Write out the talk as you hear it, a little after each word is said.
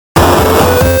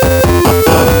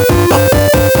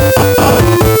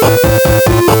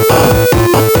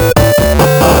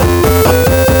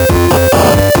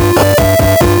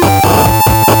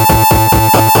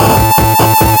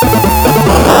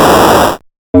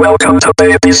Welcome to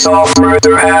Baby Soft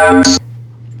Murder Hands,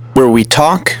 where we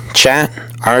talk, chat,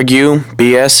 argue,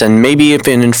 BS, and maybe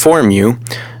even inform you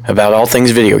about all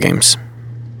things video games.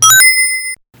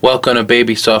 Welcome to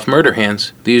Baby Soft Murder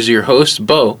Hands. These are your hosts,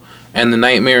 Bo, and the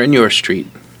Nightmare in Your Street.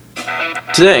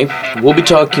 Today, we'll be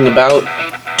talking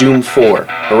about Doom 4,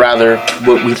 or rather,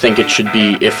 what we think it should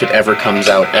be if it ever comes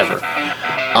out ever.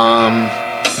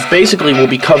 Basically, we'll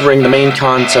be covering the main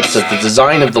concepts of the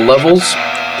design of the levels,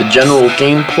 the general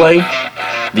gameplay,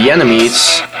 the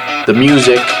enemies, the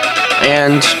music,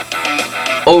 and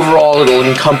overall it'll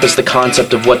encompass the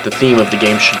concept of what the theme of the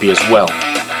game should be as well.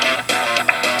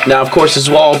 Now, of course, this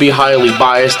will all be highly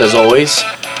biased, as always.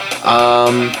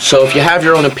 So if you have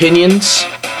your own opinions,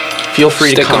 feel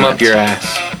free to comment. Stick them up your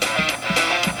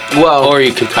ass. Well, or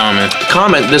you could comment.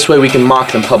 Comment, this way we can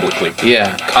mock them publicly.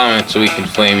 Yeah, comment so we can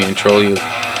flame you and troll you.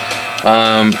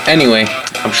 Anyway,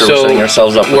 I'm sure we're setting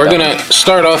ourselves up with we're going to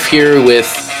start off here with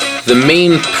the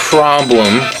main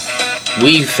problem,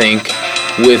 we think,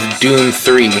 with Doom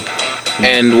 3,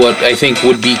 and what I think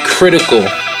would be critical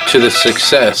to the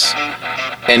success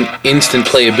and instant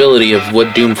playability of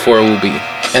what Doom 4 will be.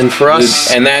 And for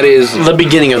us, and that is the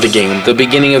beginning of the game. The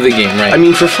beginning of the game, right? I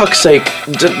mean, for fuck's sake,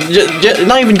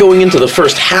 not even going into the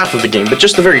first half of the game, but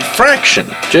just the very fraction.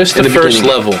 Just the first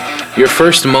level. Your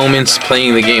first moments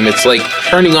playing the game. It's like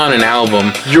turning on an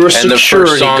album. You're a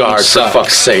security guard, for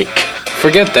fuck's sake.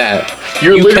 Forget that.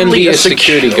 You literally can be a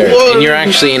security guard, and you're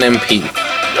actually an MP.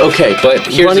 Okay, but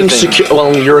here's the thing.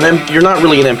 Well, you're not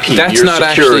really an MP. That's not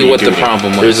actually what the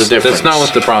problem was. There's a difference. That's not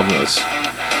what the problem is.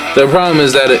 The problem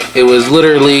is that it was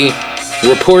literally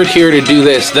report here to do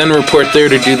this, then report there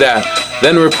to do that,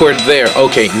 then report there.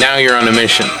 Okay, now you're on a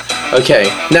mission. Okay,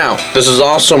 now, this is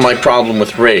also my problem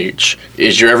with Rage,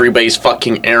 is you're everybody's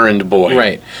fucking errand boy.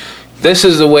 Right. This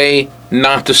is the way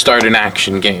not to start an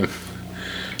action game.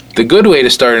 The good way to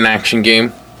start an action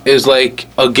game is like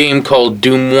a game called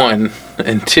Doom 1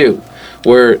 and 2.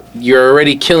 Where you're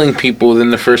already killing people within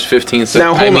the first 15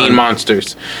 seconds. I mean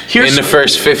monsters. In the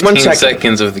first 15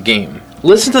 seconds of the game.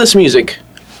 Listen to this music.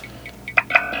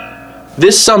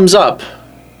 This sums up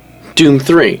Doom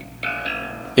 3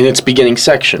 in its beginning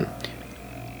section.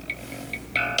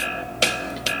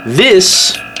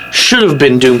 This should have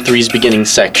been Doom 3's beginning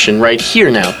section right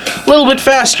here now. A little bit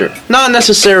faster. Not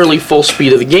necessarily full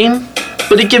speed of the game,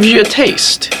 but it gives you a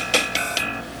taste.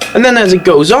 And then as it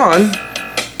goes on,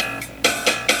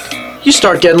 you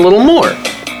start getting a little more.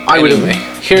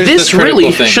 This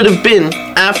really should have been,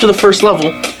 after the first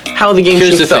level, how the game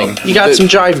should have felt. You got some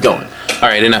jive going.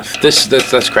 Alright, enough.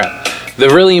 That's crap. The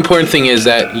really important thing is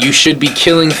that you should be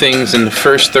killing things in the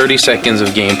first 30 seconds of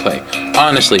gameplay.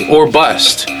 Honestly. Or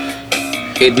bust.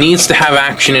 It needs to have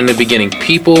action in the beginning.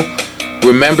 People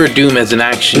remember Doom as an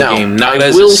action game, not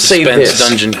as a suspense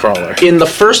dungeon crawler. In the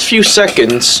first few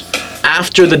seconds,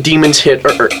 after the demons hit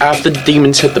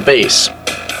the base,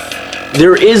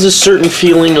 there is a certain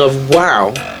feeling of,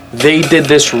 wow, they did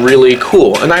this really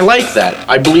cool. And I like that.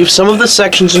 I believe some of the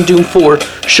sections in Doom 4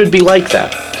 should be like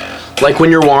that. Like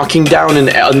when you're walking down and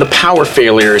the power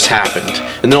failure has happened.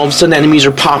 And then all of a sudden enemies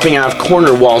are popping out of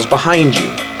corner walls behind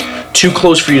you. Too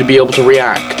close for you to be able to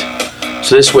react.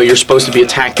 So this way you're supposed to be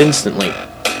attacked instantly.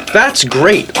 That's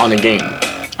great on a game.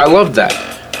 I loved that.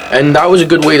 And that was a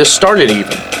good way to start it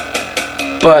even.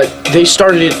 But they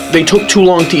took too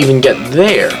long to even get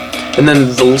there. And then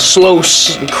the slow,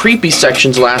 creepy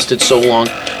sections lasted so long,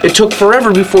 it took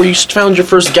forever before you found your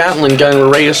first Gatling gun and were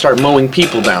ready to start mowing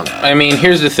people down. I mean,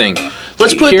 here's the thing.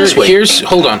 Let's put it this way.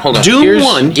 Hold on. Doom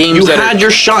 1, you had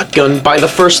your shotgun by the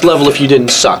first level if you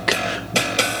didn't suck.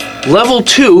 Level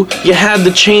 2, you had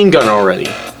the chain gun already,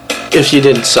 if you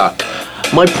didn't suck.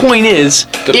 My point is,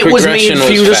 it was made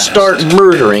for you to start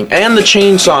murdering, and the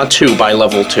chainsaw too by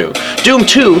level 2. Doom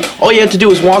 2, all you had to do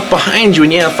was walk behind you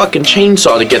and you had a fucking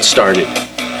chainsaw to get started.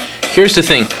 Here's the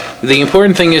thing. The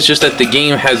important thing is just that the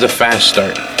game has a fast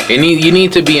start. You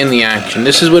need to be in the action.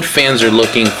 This is what fans are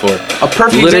looking for. A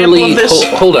perfect example of this?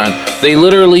 Hold on.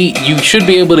 You should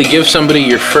be able to give somebody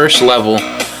your first level,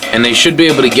 and they should be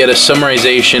able to get a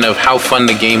summarization of how fun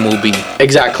the game will be.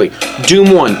 Exactly.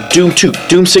 Doom 1, Doom 2,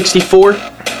 Doom 64,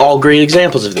 all great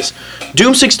examples of this.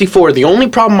 Doom 64, the only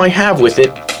problem I have with it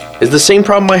is the same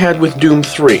problem I had with Doom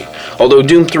 3. Although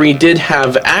Doom 3 did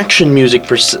have action music,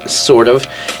 sort of,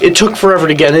 it took forever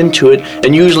to get into it,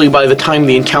 and usually by the time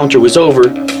the encounter was over,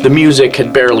 the music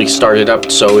had barely started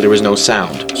up, so there was no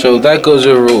sound. So that goes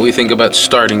over what we think about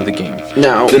starting the game.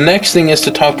 Now, the next thing is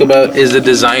to talk about is the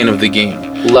design of the game.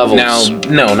 Levels. Now,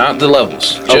 no, not the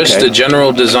levels. Just the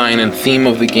general design and theme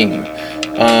of the game.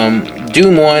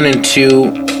 Doom 1 and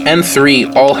 2 and 3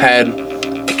 all had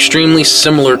extremely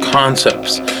similar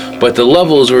concepts, but the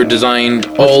levels were designed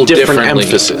all different differently.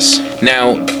 emphasis.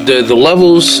 Now, the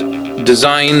levels,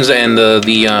 designs, and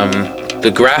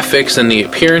the graphics and the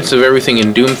appearance of everything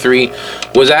in Doom 3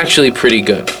 was actually pretty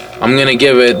good. I'm gonna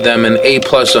give them an A+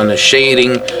 on the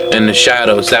shading and the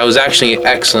shadows. That was actually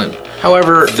excellent.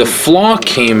 However, The flaw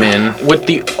came in. with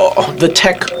the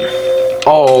tech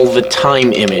all the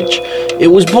time image, it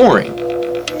was boring.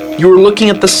 You were looking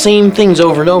at the same things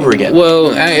over and over again.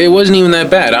 Well, it wasn't even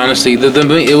that bad, honestly.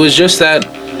 It was just that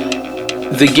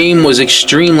the game was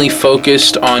extremely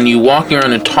focused on you walking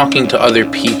around and talking to other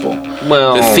people.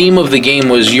 Well, The theme of the game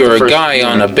was you're a first- guy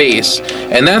on a base,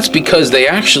 and that's because they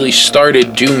actually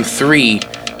started Doom 3,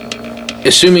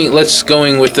 let's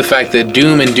going with the fact that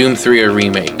Doom and Doom 3 are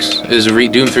remakes.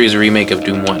 Doom 3 is a remake of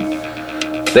Doom 1.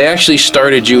 They actually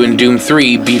started you in Doom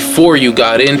 3 before you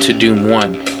got into Doom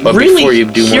 1. But really, before you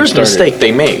Doom 1 here's the started. mistake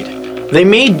they made. They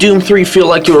made Doom 3 feel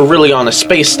like you were really on a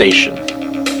space station,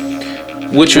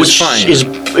 Which was fine.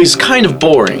 is kind of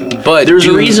boring. But there's a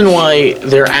Doom- reason why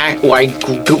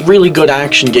really good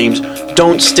action games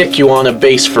don't stick you on a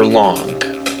base for long.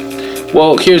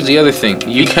 Well, here's the other thing.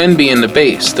 You can be in the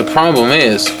base. The problem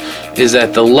is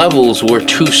that the levels were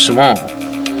too small.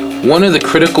 One of the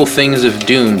critical things of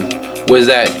Doom was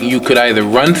that you could either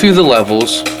run through the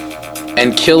levels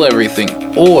and kill everything,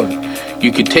 or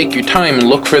you could take your time and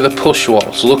look for the push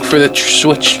walls, look for the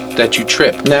switch that you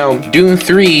trip. Now, Doom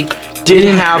 3 did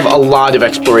have a lot of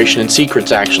exploration and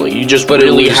secrets actually. You just But it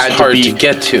really was had hard to be to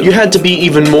get to. You had to be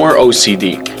even more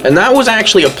OCD, and that was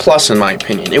actually a plus in my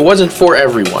opinion. It wasn't for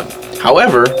everyone.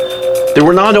 However, there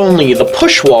were not only the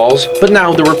push walls, but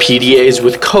now there were PDAs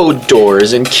with code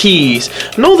doors and keys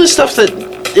and all this stuff that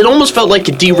it almost felt like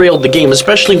it derailed the game,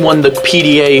 especially when the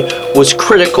PDA was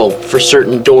critical for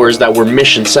certain doors that were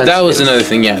mission sensitive. That was another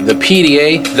thing, yeah. The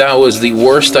PDA, that was the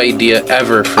worst idea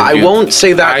ever for I Doom. won't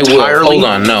say that I will. entirely. Hold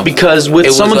on, no. Because with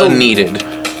It some was of the unneeded.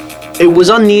 it was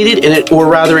unneeded, and or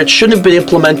rather, it shouldn't have been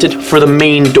implemented for the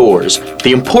main doors.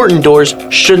 The important doors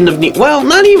shouldn't have well,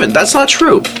 not even. That's not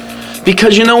true.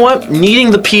 Because you know what? Needing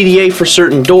the PDA for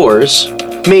certain doors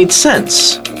made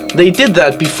sense. They did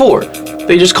that before.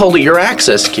 They just called it your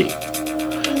access key.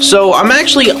 So I'm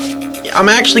actually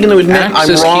going to admit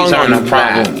Access I'm wrong keys aren't on a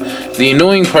problem. The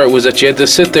annoying part was that you had to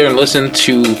sit there and listen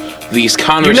to these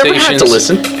conversations. never had to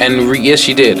listen. And yes,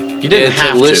 you did. You didn't had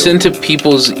have to. listen to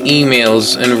people's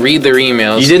emails and read their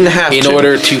emails. You didn't have in to.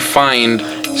 order to find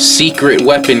secret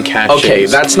weapon caches. Okay,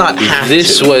 that's not have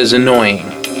This to. was annoying.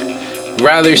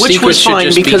 Rather, Which secrets was should fine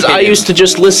just because be I hidden. used to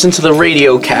just listen to the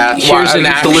radio cat. Here's an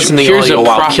to listen to the here's a audio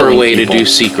while proper killing way people. to do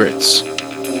secrets.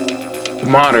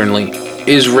 Modernly,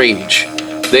 is Rage.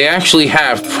 They actually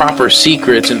have proper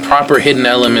secrets and proper hidden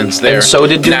elements there. And so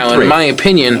did Doom Now, 3. in my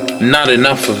opinion, not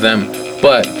enough of them.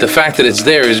 But the fact that it's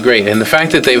there is great, and the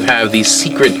fact that they have these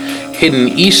secret hidden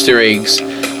Easter eggs,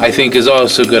 I think, is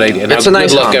also a good idea. Now, It's a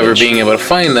nice good luck ever homage. being able to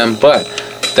find them, but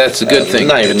that's a good thing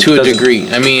not even- to a doesn't- degree.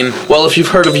 I mean. Well, if you've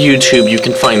heard of YouTube, you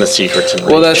can find the secrets in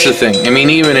Rage. Well, that's the thing. I mean,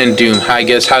 even in Doom, I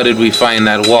guess, how did we find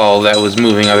that wall that was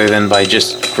moving other than by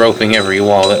just groping every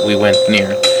wall that we went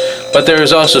near? But there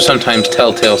is also sometimes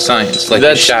telltale signs, like the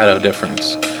That's- shadow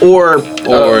difference. or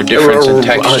difference in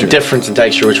texture. difference in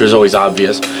texture, which was always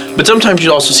obvious. But sometimes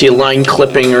you'd also see a line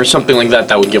clipping or something like that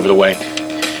would give it away.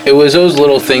 It was those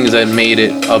little things that made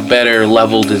it a better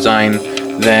level design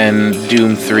than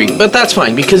Doom 3. But that's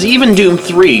fine, because even Doom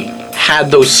 3 had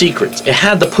those secrets. It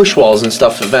had the push walls and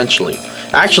stuff eventually.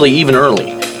 Actually, even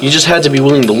early. You just had to be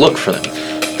willing to look for them.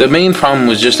 The main problem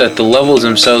was just that the levels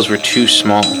themselves were too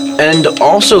small. And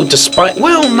also, despite,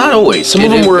 well, not always. Some of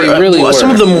them were, they really some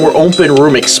were. of them were open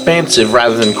room expansive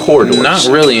rather than corridors. Not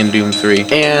really in Doom 3.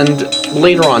 And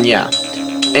later on, yeah.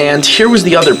 And here was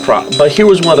the other problem. But here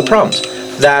was one of the problems.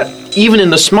 That even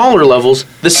in the smaller levels,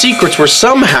 the secrets were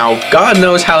somehow, God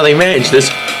knows how they managed this,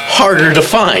 harder to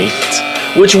find.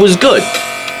 Which was good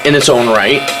in its own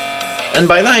right. And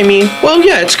by that I mean, well,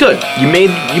 yeah, it's good. You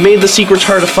made the secrets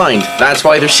hard to find. That's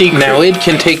why they're secret. Now, it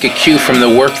can take a cue from the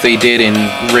work they did in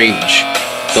Rage.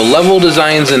 The level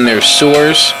designs in their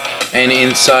sewers and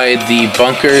inside the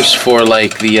bunkers for,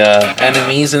 like, the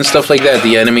enemies and stuff like that,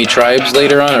 the enemy tribes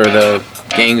later on, or the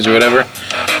gangs or whatever,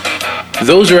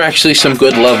 those are actually some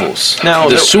good levels. Now,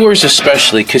 the sewers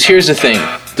especially, because here's the thing.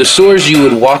 The sewers, you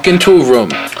would walk into a room,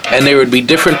 and there would be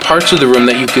different parts of the room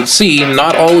that you could see,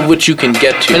 not all of which you can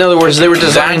get to. In other words, they were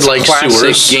designed That's like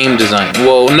classic sewers. game design.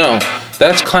 Well, no.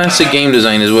 That's classic game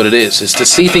design is what it is. It's to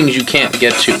see things you can't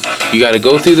get to. You got to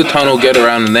go through the tunnel, get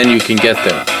around, and then you can get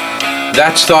there.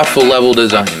 That's thoughtful level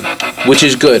design, which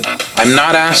is good. I'm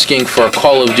not asking for a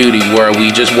Call of Duty where we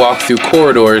just walk through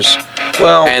corridors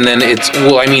Well, and then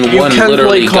one can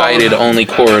literally play Call- guided only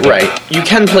corridor. Right. You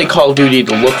can play Call of Duty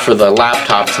to look for the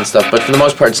laptops and stuff, but for the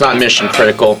most part, it's not mission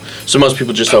critical, so most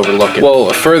people just overlook it. Well,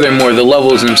 furthermore, the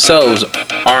levels themselves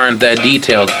aren't that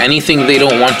detailed. Anything they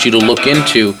don't want you to look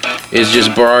into is just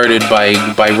bombarded by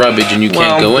rubbish, and you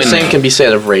can't go in the same there. can be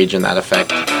said of Rage in that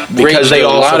effect. Rage Because they did a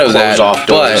also lot of close that, off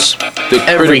doors. but the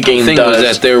Every game thing does.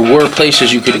 was that there were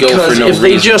places you could go Because for no if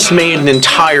they reason. just made an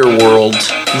entire world,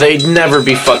 they'd never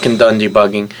be fucking done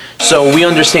debugging. So we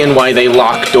understand why they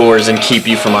lock doors and keep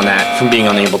you from being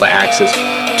unable to access.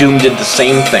 Doom did the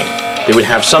same thing. They would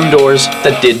have some doors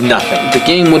that did nothing. The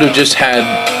game would have just had.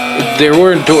 There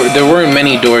weren't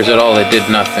many doors at all that did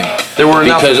nothing. There were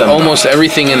enough because of them, almost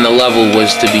everything in the level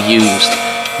was to be used.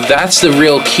 That's the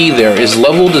real key. There is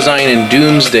level design in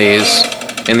Doom's days,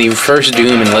 in the first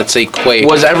Doom, and let's say Quake.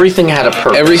 Was everything had a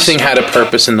purpose. Everything had a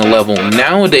purpose in the level.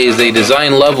 Nowadays, they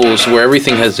design levels where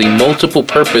everything has a multiple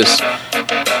purpose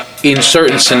in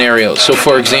certain scenarios. So,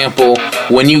 for example,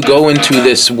 when you go into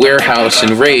this warehouse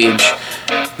in Rage,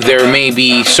 there may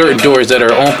be certain doors that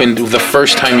are opened the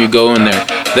first time you go in there.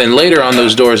 Then later on,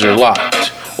 those doors are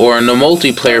locked. Or in the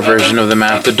multiplayer version of the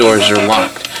map, the doors are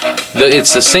locked.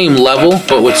 It's the same level,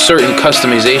 but with certain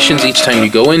customizations each time you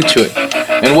go into it.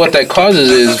 And what that causes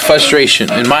is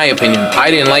frustration, in my opinion. I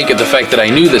didn't like it, the fact that I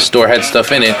knew this store had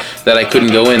stuff in it that I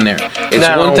couldn't go in there. It's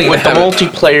now, one thing with to the have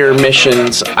multiplayer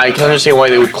missions, I can understand why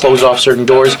they would close off certain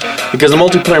doors, because the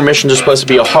multiplayer missions are supposed to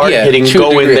be a hard-hitting, to a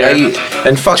go in degree. there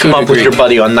and fuck to him a up with degree. your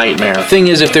buddy on Nightmare. thing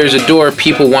is, if there's a door,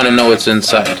 people want to know what's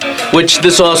inside. Which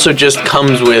this also just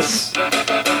comes with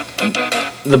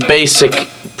the basic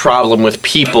problem with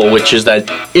people, which is that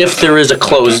if there is a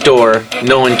closed door,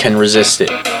 no one can resist it.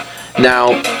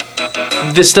 Now,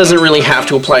 this doesn't really have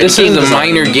to apply This to game is a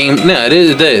design, minor game. No, it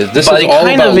is. This but is it all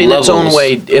kind about of in levels. its own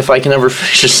way, if I can ever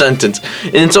finish a sentence,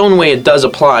 in its own way it does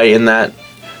apply in that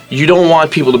you don't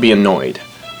want people to be annoyed.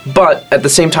 But at the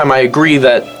same time, I agree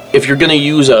that if you're going to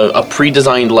use a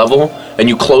pre-designed level and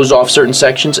you close off certain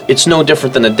sections, it's no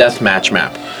different than a deathmatch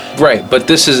map. Right, but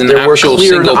this is an There were actual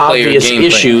clear and single-player obvious gameplay.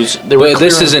 issues. There were But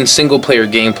this clear- isn't single-player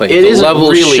gameplay. It the isn't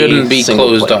levels really shouldn't be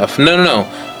closed single-player. off. No.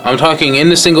 I'm talking in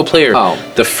the single-player. Oh.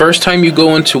 The first time you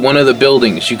go into one of the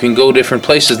buildings, you can go different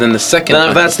places than the second Then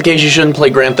if time. that's the case, you shouldn't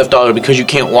play Grand Theft Auto because you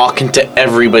can't walk into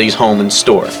everybody's home and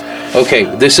store. Okay,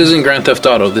 this isn't Grand Theft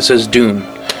Auto. This is Doom.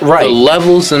 Right. The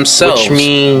levels themselves. Which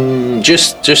means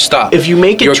Just stop. if you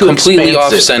make it you're too completely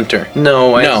expansive- off-center.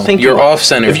 No, I think you're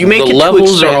off-center. If you make the it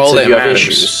levels too are all that expansive, you have matters.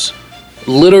 issues.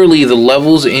 Literally, the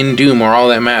levels in Doom are all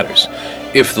that matters.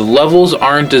 If the levels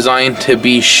aren't designed to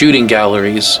be shooting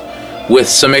galleries with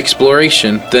some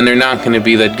exploration, then they're not going to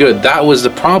be that good. That was the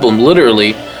problem,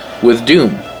 literally, with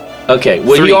Doom. Okay,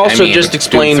 what Three, he also I mean, just Doom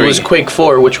explained 3. was Quake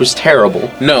 4, which was terrible,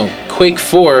 No, Quake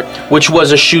 4, which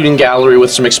was a shooting gallery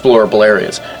with some explorable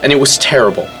areas, and it was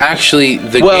terrible. actually,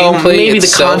 the Well, gameplay maybe the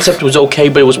itself, concept was okay,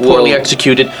 but it was poorly Well-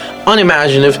 executed,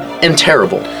 unimaginative, and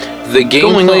terrible. the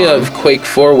going gameplay on. of Quake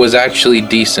 4 was actually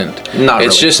decent. Not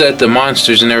It's really. just that the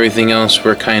monsters and everything else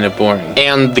were kind of boring.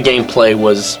 And the gameplay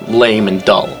was lame and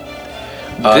dull.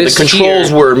 The This controls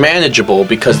here- were manageable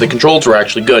because the controls were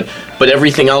actually good, but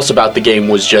everything else about the game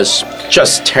was just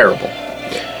terrible.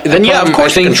 Then yeah, of problem-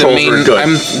 course the controls were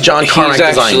good. John Carmack he's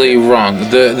designed actually it. wrong.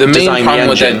 The main Designed the problem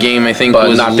with that engine, game, I think, but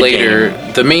was not the later.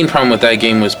 The main problem with that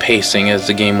game was pacing as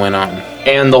the game went on.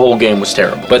 And the whole game was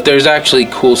terrible. But there's actually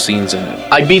cool scenes in it.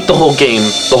 I beat the whole game.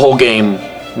 The whole game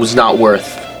was not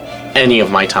worth any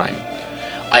of my time.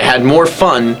 I had more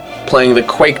fun playing the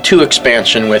Quake 2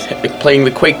 expansion playing the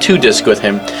Quake 2 disc with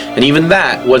him, and even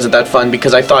that wasn't that fun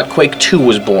because I thought Quake 2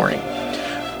 was boring.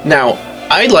 Now,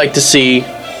 I'd like to see,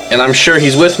 and I'm sure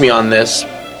he's with me on this,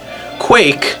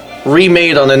 Quake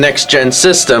remade on a next-gen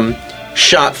system,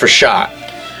 shot for shot,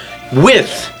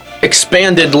 with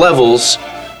expanded levels,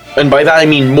 and by that I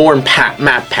mean more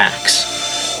map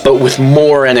packs, but with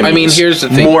more enemies. I mean, here's the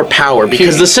thing. More power,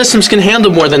 because the systems can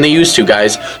handle more than they used to,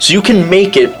 guys. So you can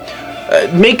make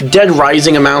Dead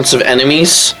Rising amounts of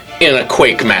enemies in a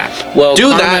Quake map. Well, do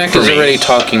Carmack that for is me. already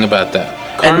talking about that.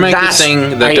 Carmack that's- is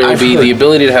saying that there will I've be heard. the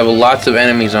ability to have lots of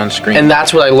enemies on screen. And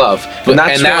that's what I love. But-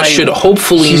 that's and that why should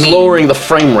hopefully he's mean- lowering the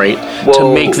frame rate to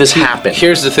Well, make this happen.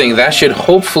 Here's the thing. That should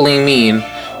hopefully mean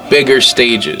bigger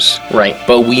stages. Right.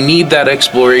 But we need that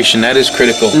exploration. That is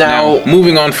critical. Now,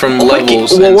 moving on from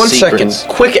levels well, and one secrets.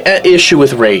 second. Quick issue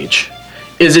with Rage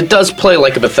is it does play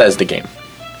like a Bethesda game.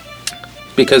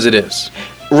 Because it is.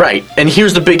 Right. And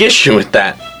here's the big issue with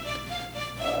that.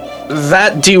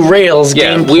 That derails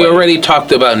Yeah, gameplay. we already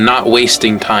talked about not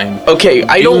wasting time. Okay,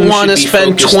 I Doom don't want to should be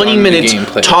spend focused 20 on the minutes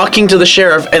gameplay. talking to the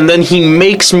sheriff and then he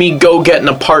makes me go get an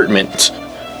apartment.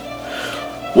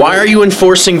 Why are you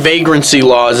enforcing vagrancy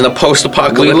laws in a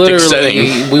post-apocalyptic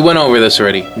setting? We went over this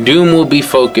already. Doom will be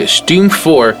focused. Doom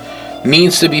 4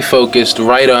 needs to be focused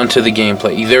right onto the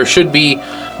gameplay. There should be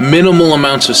minimal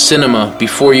amounts of cinema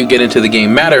before you get into the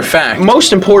game. Matter of fact,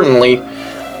 Most importantly,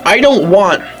 I don't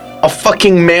want a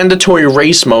fucking mandatory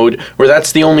race mode where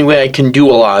that's the only way I can do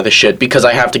a lot of the shit because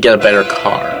I have to get a better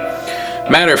car.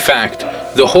 Matter of fact,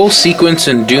 the whole sequence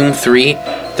in Doom 3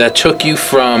 that took you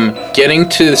from getting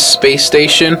to the space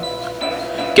station,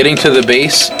 getting to the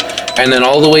base, and then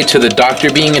all the way to the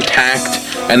doctor being attacked,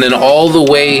 and then all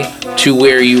the way to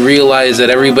where you realize that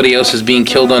everybody else is being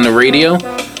killed on the radio,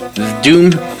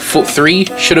 Doom 3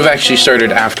 should have actually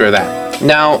started after that.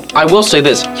 Now, I will say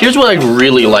this. Here's what I'd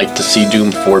really like to see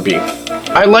Doom 4 be.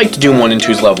 I liked Doom 1 and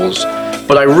 2's levels,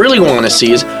 but I really want to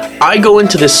see is I go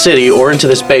into this city or into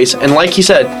this base, and like he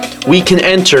said, we can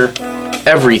enter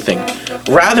everything.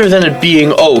 Rather than it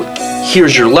being, oh,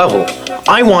 here's your level.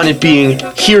 I want it being,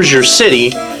 here's your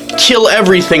city, kill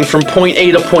everything from point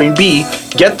A to point B,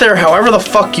 get there however the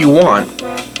fuck you want,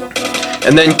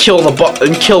 and then kill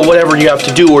whatever you have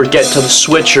to do or get to the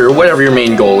switch or whatever your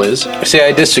main goal is. See,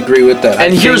 I disagree with that.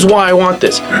 And here's why I want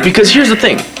this. Because here's the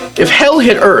thing. If hell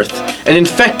hit Earth and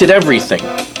infected everything,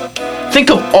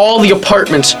 think of all the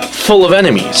apartments full of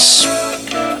enemies.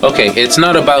 Okay, it's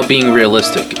not about being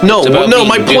realistic. No, It's about being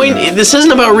my Doom. point, this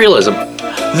isn't about realism.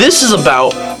 This is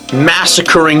about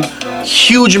massacring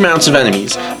huge amounts of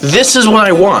enemies. This is what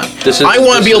I want. I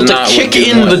want to be able to kick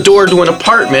in the door to an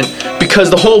apartment because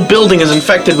the whole building is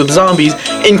infected with zombies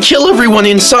and kill everyone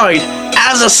inside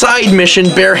as a side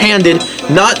mission, barehanded,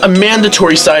 not a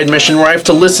mandatory side mission where I have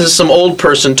to listen to some old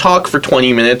person talk for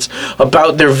 20 minutes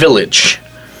about their village.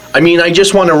 I mean, I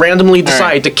just want to randomly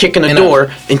decide to kick in a door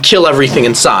and kill everything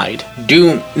inside.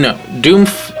 The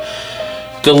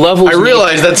levels... I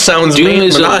realize that sounds Doom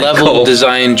is maniacal. a level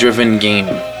design-driven game.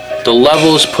 The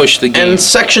levels push the game. And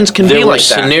sections can be like that. There were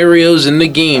scenarios in the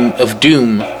game of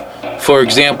Doom. For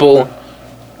example,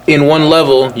 in one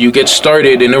level, you get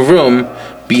started in a room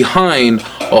behind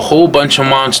a whole bunch of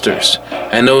monsters.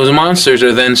 And those monsters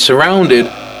are then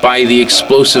surrounded by the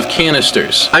explosive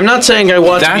canisters. I'm not saying I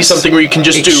want it to be something where you can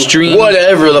just do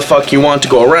whatever the fuck you want to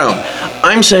go around.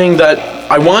 I'm saying that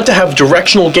I want to have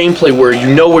directional gameplay where you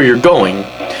know where you're going.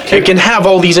 It can have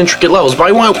all these intricate levels, but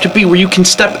I want it to be where you can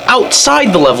step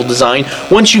outside the level design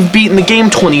once you've beaten the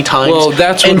game 20 times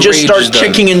and just start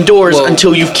kicking in doors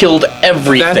until you've killed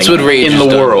everything in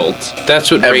the world.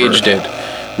 That's what Rage did.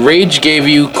 Rage gave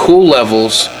you cool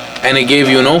levels, and it gave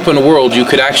you an open world you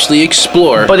could actually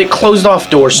explore. But it closed off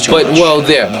doors too much.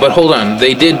 But hold on.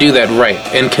 They did do that right.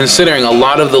 And considering a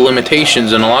lot of the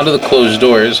limitations and a lot of the closed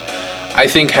doors, I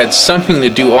think had something to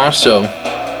do also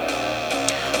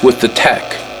with the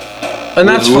tech. And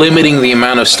that's limiting the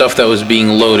amount of stuff that was being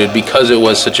loaded because it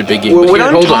was such a big game. Hold on.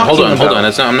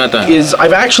 I'm not done.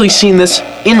 I've actually seen this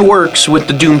in works with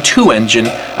the Doom 2 engine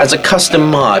as a custom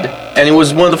mod, and it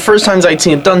was one of the first times I'd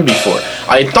seen it done before.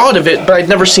 I had thought of it, but I'd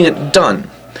never seen it done.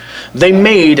 They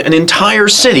made an entire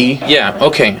city. Yeah,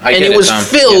 okay. And it was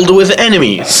filled with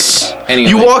enemies. Anyway.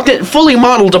 You walked in fully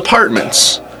modeled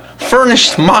apartments.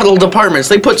 Furnished modeled apartments.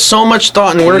 They put so much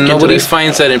thought and work into this. Nobody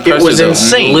finds that impressive. It was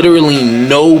insane. Literally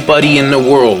nobody in the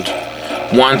world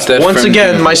wants that. Once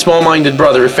again, my small-minded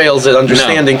brother fails at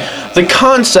understanding the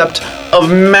concept of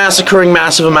massacring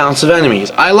massive amounts of enemies.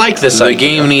 I like this idea. The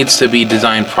game needs to be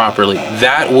designed properly.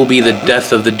 That will be the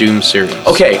death of the Doom series.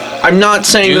 Okay, I'm not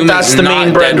saying that's the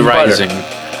main bread and butter.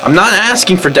 I'm not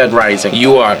asking for Dead Rising.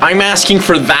 You are. I'm asking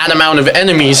for that amount of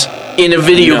enemies in a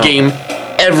video game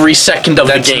every second of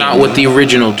the game. That's not what the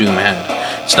original Doom had.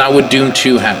 It's not what Doom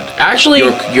 2 had. Actually,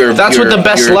 that's what the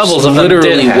best levels of them did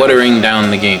literally watering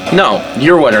down the game. No,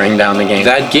 you're watering down the game.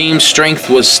 That game's strength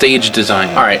was stage design.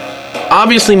 Alright.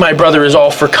 Obviously, my brother is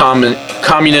all for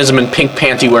communism and pink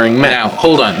panty-wearing men. Now,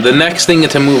 hold on. The next thing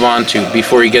to move on to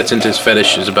before he gets into his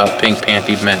fetishes about pink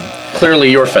pantied men.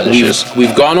 Clearly your fetishes.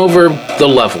 We've gone over the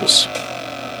levels.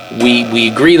 We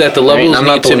agree that the levels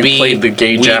need to be. We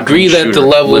agree that the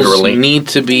levels need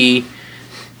to be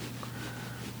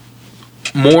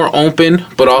more open,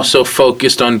 but also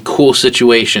focused on cool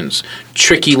situations,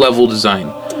 tricky level design,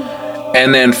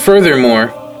 and then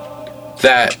furthermore,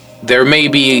 that there may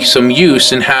be some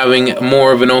use in having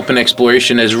more of an open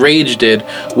exploration, as Rage did,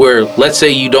 where let's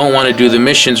say you don't want to do the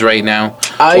missions right now,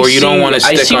 or you don't want to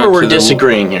stick on. I see where we're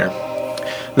disagreeing here.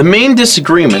 The main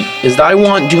disagreement is that I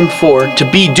want Doom 4 to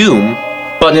be Doom,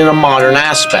 but in a modern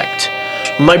aspect.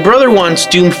 My brother wants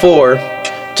Doom 4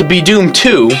 to be Doom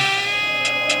 2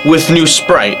 with new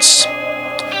sprites.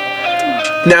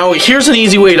 Now, here's an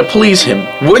easy way to please him.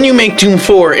 When you make Doom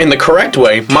 4 in the correct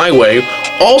way, my way,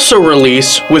 also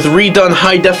release with redone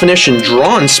high-definition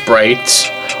drawn sprites,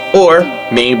 or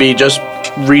maybe just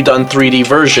redone 3D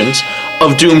versions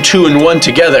of Doom 2 and 1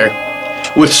 together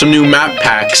with some new map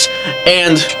packs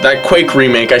and that Quake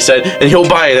remake I said, and he'll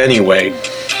buy it anyway.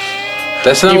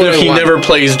 That's not Even what if I he want. never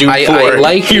plays Doom 4, I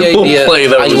like he the will idea. play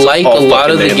those I like a all lot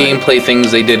of the fucking day and night. gameplay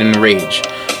things they did in Rage.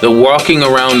 The walking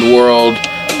around world,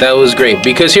 that was great.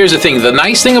 Because here's the thing: the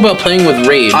nice thing about playing with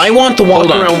Rage. I want to walk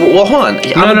Hold on. around. Well, hold on.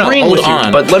 I'm agreeing hold with you,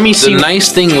 on. but let me see. The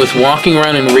nice thing with walking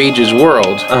around in Rage's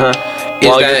world is While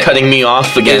you're that cutting me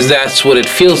off again. is that's what it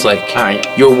feels like. Alright.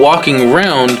 You're walking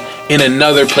around in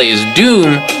another play's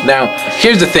Doom. Now,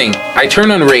 here's the thing. I turn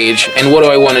on Rage, and what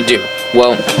do I want to do?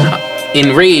 Well,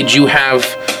 in Rage, you have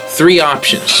 3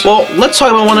 options. Well, let's talk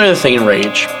about one other thing in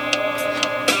Rage.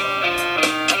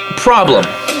 Problem.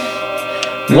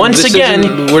 Once This again,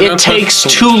 isn't- we're it not takes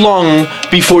talking- too long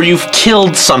before you've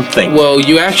killed something. Well,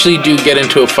 you actually do get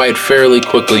into a fight fairly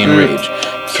quickly in Rage.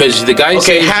 Because the guy Okay,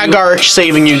 saves you, Hagar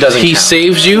saving you doesn't he count.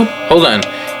 saves you. Hold on.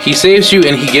 He saves you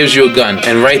and he gives you a gun.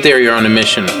 And right there, you're on a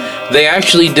mission. They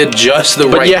actually did just the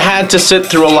But right you had to sit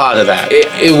through a lot of that.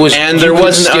 It was, and you there could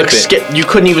wasn't a skip it. You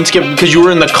couldn't even skip because you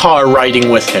were in the car riding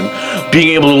with him, being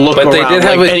able to look But around they did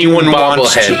have like a anyone Doom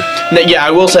wants to. bobblehead. Yeah,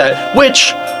 I will say that.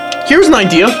 Which, here's an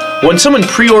idea: when someone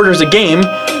pre-orders a game,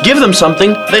 give them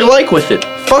something they like with it.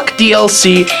 Fuck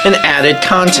DLC and added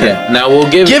content. Yeah. Now we'll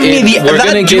give. Give me we're that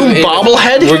gonna Doom give it-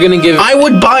 bobblehead. We're gonna give. I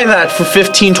would buy that for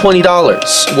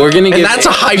 $15-$20. We're gonna and give. that's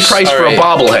a high price for a Alright,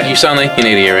 bobblehead. You sound like an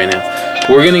idiot right now.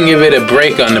 We're gonna give it a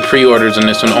break on the pre-orders on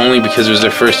this one only because it was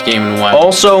their first game in a while.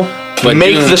 Also, But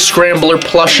make Doom- the Scrambler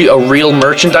plushie a real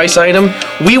merchandise item.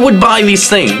 We would buy these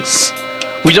things.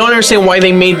 We don't understand why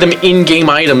they made them in-game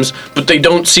items, but they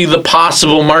don't see the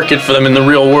possible market for them in the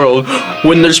real world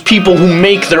when there's people who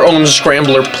make their own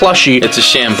Scrambler plushie. It's a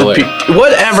shambler.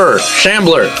 Whatever,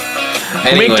 Shambler.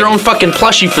 Anyway, Make their own fucking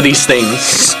plushie for these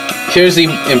things. Here's the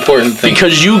important thing.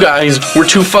 Because you guys were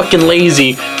too fucking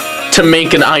lazy to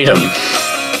make an item.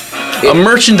 A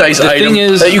merchandise the item thing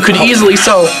is- that you could easily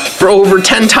sell for over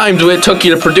 10 times what it took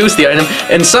you to produce the item,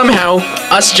 and somehow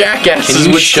us jackasses Can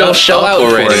you would still shut shell up out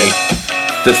already? for it.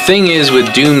 The thing is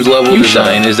with Doom's level You shut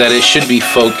design up. is that it should be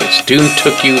focused. Doom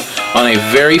took you on a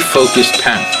very focused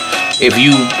path. If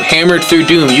you hammered through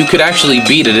Doom, you could actually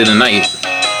beat it in a night.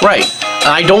 Right. And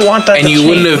I don't want that And to you change.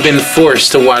 wouldn't have been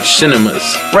forced to watch cinemas.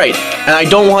 Right. And I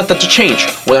don't want that to change.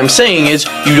 What I'm saying is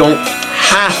you don't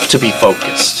have to be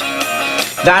focused.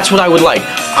 That's what I would like.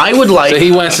 I would like... So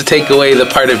he wants to take away the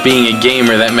part of being a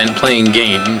gamer that meant playing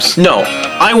games. No.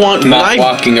 I want... Not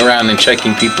walking around and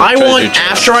checking people's I want, treasure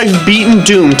chests. after I've beaten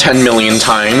Doom 10 million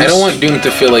times... I don't want Doom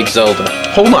to feel like Zelda.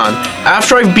 Hold on.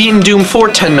 After I've beaten Doom 4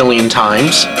 10 million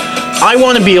times, I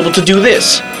want to be able to do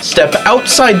this. Step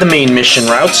outside the main mission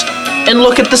routes and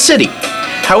look at the city.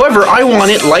 However, I want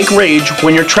it like Rage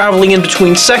when you're traveling in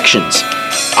between sections.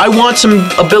 I want some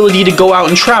ability to go out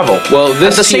and travel. Well,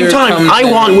 this at the same here time, comes I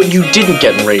in- want what you didn't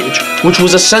get in Rage, which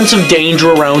was a sense of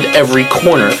danger around every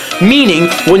corner. Meaning,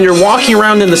 when you're walking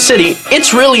around in the city,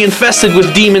 it's really infested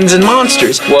with demons and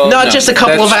monsters. Well, Not no, just a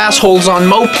couple of that's- assholes on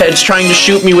mopeds trying to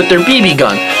shoot me with their BB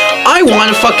gun. I want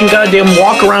to fucking goddamn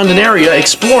walk around an area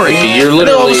exploring. You're and then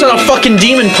all of a literally- sudden a fucking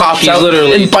demon pops He's out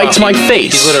literally and bites my talking-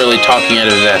 face. He's literally talking out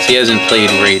of his ass. He hasn't played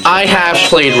Rage. I have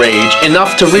played Rage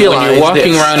enough to realize When you're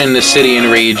walking this. around in the city in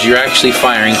Rage, you're actually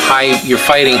you're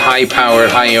fighting high-powered,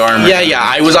 high-armor. Yeah,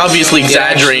 I was obviously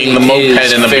exaggerating the It moped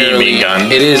is and the fairly- BB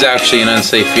gun. It is actually an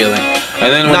unsafe feeling.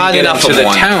 And then when Not you get enough into of the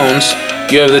one. towns,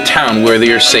 you have the town where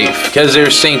they're safe because they're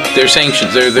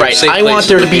sanctions. They're Right, safe I want places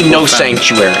there to where be people no are found.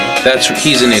 sanctuary.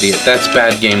 He's an idiot. That's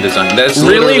bad game design. That's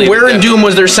Really? literally Where in the- Doom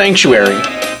was there sanctuary?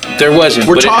 There wasn't.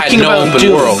 We're but talking it had no about open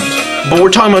Doom. world. But we're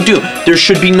talking about Doom. There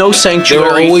should be no There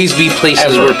sanctuary. will always be places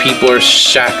ever. where people are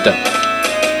shacked up.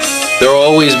 There will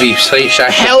always be shacked up.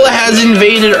 Hell has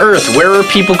invaded Earth. Where are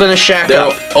people gonna shack There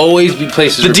up? will always be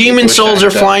places The where demon people souls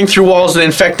are shacked up. flying through walls and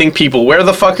infecting people. Where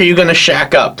the fuck are you gonna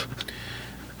shack up?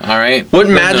 All right. What But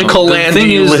no, magical the land do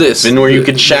thing you is live this, in where you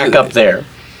can shack up there?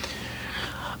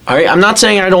 Alright, I'm not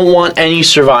saying I don't want any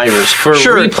survivors. For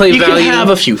sure, replay you value, can have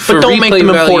a few, for but don't make replay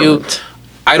them value, important.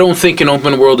 I don't think an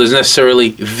open world is necessarily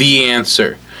the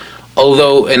answer.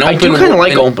 Although an I open do kind of wo-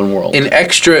 like an- open world. An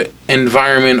extra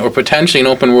environment or potentially an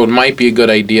open world might be a good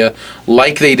idea,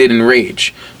 like they did in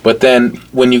Rage. But then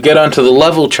when you get onto the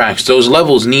level tracks, those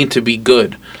levels need to be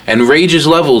good. And Rage's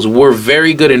levels were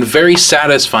very good and very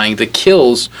satisfying. The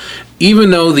kills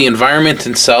even though the environment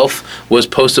itself was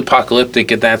post-apocalyptic,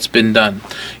 that's been done.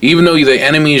 Even though the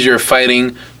enemies you're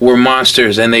fighting were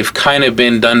monsters, and they've kind of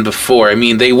been done before. I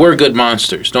mean, they were good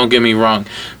monsters, don't get me wrong.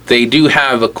 They do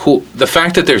have the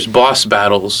fact that there's boss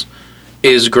battles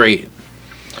is great.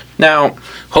 Now,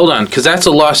 hold on, because that's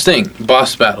a lost thing,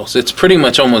 boss battles. It's pretty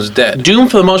much almost dead. Doom,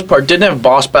 for the most part, didn't have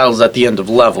boss battles at the end of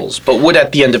levels, but would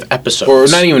at the end of episodes. Or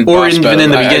not even boss battles.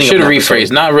 In the beginning I should have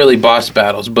rephrased. Not really boss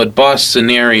battles, but boss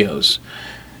scenarios.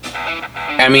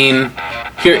 I mean,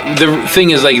 here the thing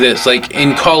is like this. Like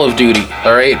in Call of Duty,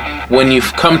 all right? When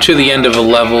you've come to the end of a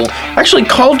level... Actually,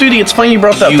 Call of Duty, it's funny you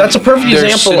brought that up. That's a perfect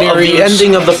example of the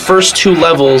ending of the first 2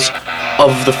 levels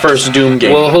of the first Doom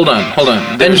game. Well, hold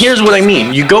on. And here's what I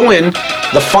mean. You go in,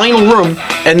 the final room,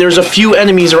 and there's a few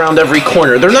enemies around every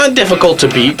corner. They're not difficult to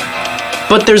beat,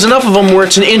 but there's enough of them where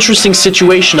it's an interesting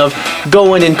situation of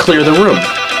go in and clear the room,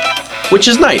 which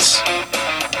is nice.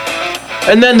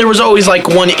 And then there was always like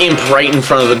one imp right in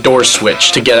front of the door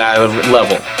switch to get out of the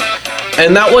level.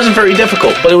 And that wasn't very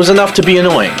difficult, but it was enough to be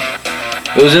annoying.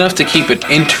 It was enough to keep it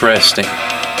interesting.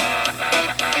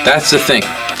 That's the thing.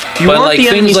 You but want like the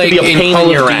things like to be a pain in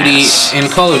your ass. In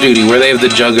Call of Duty, where they have the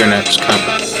juggernauts come,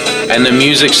 and the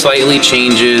music slightly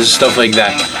changes, stuff like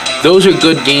that. Those are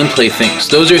good gameplay things.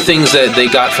 Those are things that they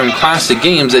got from classic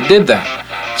games that did that.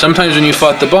 Sometimes when you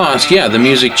fought the boss, yeah, the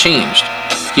music changed.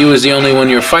 He was the only one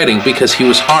you're fighting because he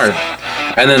was hard.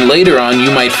 And then later on,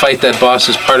 you might fight that boss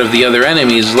as part of the other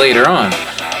enemies later on.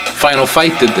 Final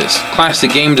Fight did this.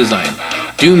 Classic game design.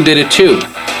 Doom did it too.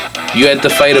 You had to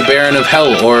fight a Baron of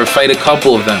Hell, or fight a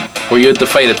couple of them, or you had to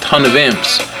fight a ton of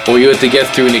imps, or you had to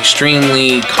get through an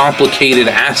extremely complicated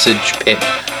acid pit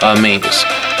maze.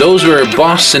 Those were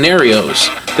boss scenarios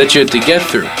that you had to get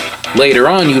through. Later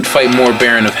on, you'd fight more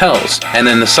Baron of Hells, and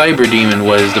then the Cyber Demon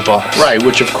was the boss. Right,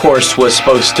 which of course was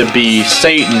supposed to be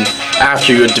Satan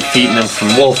after you had defeated him from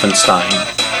Wolfenstein.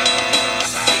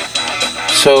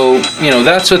 So,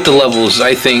 that's what the levels,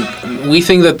 I think,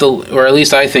 or at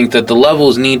least I think that the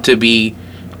levels need to be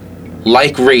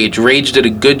like Rage. Rage did a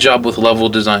good job with level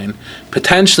design.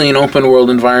 Potentially an open world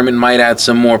environment might add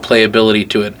some more playability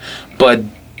to it. But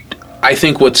I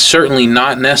think what's certainly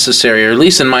not necessary, or at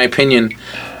least in my opinion,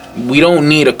 we don't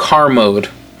need a car mode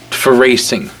for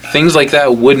racing. Things like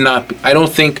that would not be, I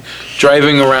don't think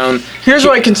driving around... Here's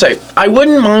what I can say. I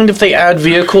wouldn't mind if they add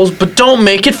vehicles, but don't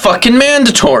make it fucking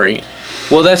mandatory.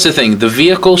 Well, that's the thing. The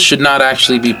vehicles should not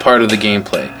actually be part of the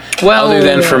gameplay. Well, other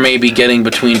than for maybe getting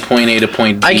between point A to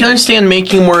point B. I can understand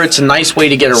making where it's a nice way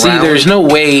to get around. See, there's no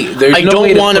way... I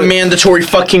don't want a mandatory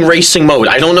fucking racing mode.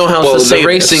 I don't know how else to say the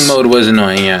racing mode was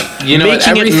annoying, yeah.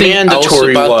 Making it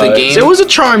mandatory about the game. It was a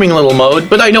charming little mode,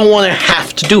 but I don't want to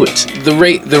have to do it.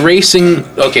 The racing...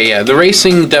 Okay, yeah, the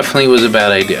racing definitely was a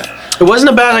bad idea. It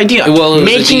wasn't a bad idea. Well, it was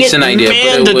Making a decent idea,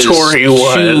 mandatory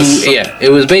but it was yeah,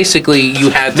 it was basically you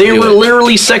had to There were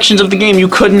literally sections of the game you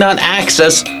could not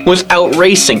access without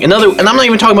racing. And I'm not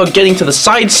even talking about getting to the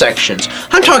side sections.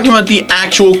 I'm talking about the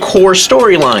actual core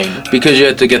storyline. Because you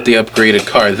had to get the upgraded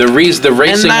car. The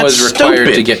racing was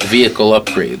required to get vehicle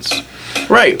upgrades.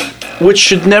 Right. Which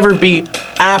should never be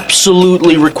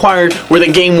absolutely required, where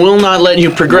the game will not let you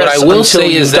progress. What I will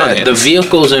say is that the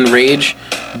vehicles in Rage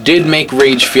did make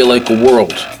Rage feel like a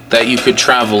world that you could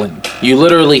travel in. You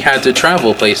literally had to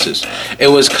travel places. It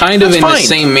was kind of the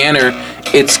same manner.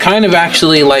 It's kind of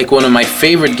actually like one of my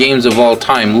favorite games of all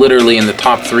time, literally in the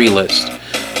top 3 list.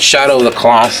 Shadow of the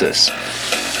Colossus.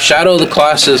 Shadow of the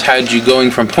Colossus had you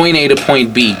going from point A to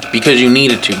point B because you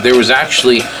needed to. There was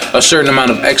actually a certain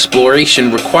amount of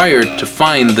exploration required to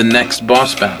find the next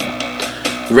boss battle.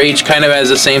 Rage kind of has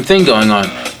the same thing going on.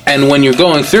 And when you're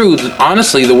going through,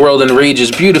 honestly, the world in Rage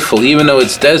is beautiful. Even though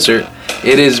it's desert,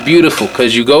 it is beautiful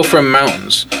because you go from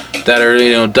mountains that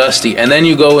are, dusty, and then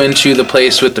you go into the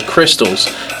place with the crystals,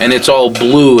 and it's all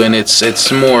blue, and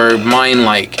it's more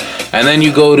mine-like. And then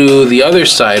you go to the other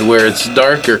side where it's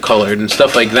darker colored and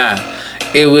stuff like that.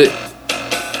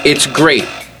 It's great,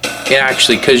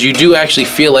 actually, because you do actually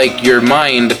feel like your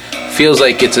mind feels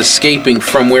like it's escaping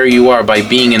from where you are by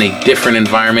being in a different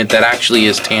environment that actually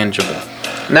is tangible.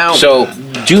 Now, so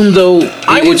Doom, though,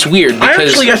 it's weird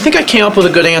because I think I came up with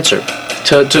a good answer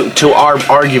to our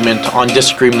argument on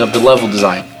disagreement of the level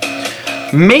design.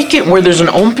 Make it where there's an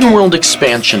open world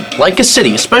expansion, like a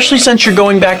city, especially since you're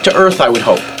going back to Earth, I would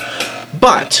hope.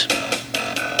 But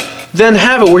then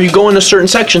have it where you go into certain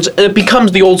sections and it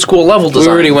becomes the old school level design.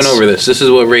 We already went over this. This is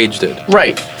what Rage did.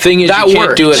 Right. Thing is, you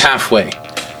can't do it halfway.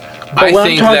 I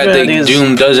think that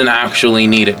Doom doesn't actually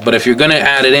need it, but if you're going to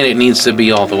add it in, it needs to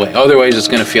be all the way. Otherwise, it's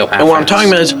going to feel half-assed. And what I'm talking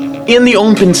about is, in the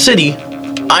open city,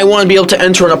 I want to be able to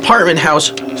enter an apartment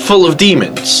house full of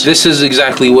demons. This is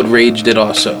exactly what Rage did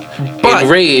also. But in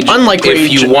Rage, unlike if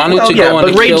Rage, you wanted to go on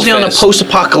but a Rage kill is on a fest,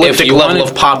 post-apocalyptic if you level wanted-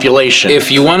 of population.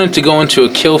 if you wanted to go into a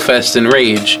kill fest in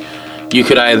Rage, you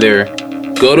could either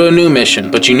go to a new mission,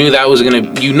 but you knew that was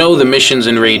the missions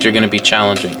in Rage are gonna be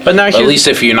challenging. But now at here's- least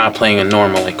if you're not playing a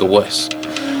normal like a wuss.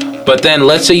 But then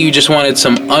let's say you just wanted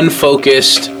some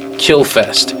unfocused kill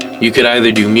fest. You could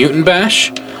either do Mutant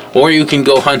Bash, or you can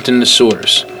go hunt in the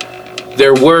sewers.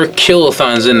 There were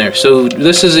kill-a-thons in there, so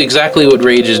this is exactly what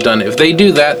Rage has done. If they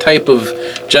do that type of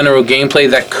general gameplay,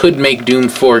 that could make Doom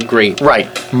 4 great. right.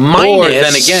 Or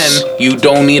then again, you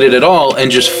don't need it at all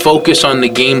and just focus on the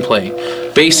gameplay.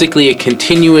 Basically, a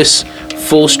continuous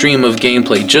full stream of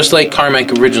gameplay, just like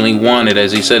Carmack originally wanted,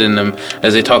 as he said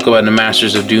as they talk about in the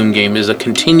Masters of Doom game, is a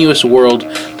continuous world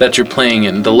that you're playing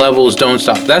in. The levels don't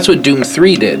stop. That's what Doom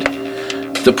 3 did.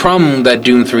 The problem that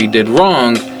Doom 3 did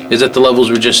wrong is that the levels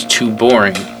were just too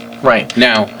boring. right.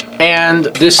 Now, And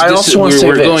this I is, also want to say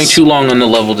we're this. going too long on the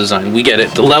level design. We get it.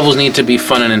 The levels need to be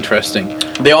fun and interesting.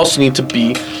 They also need to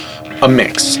be a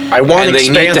mix. I want And they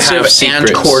need to have expansive and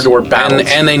secrets. corridor battles.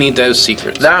 And they need to have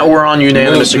secrets. that we're on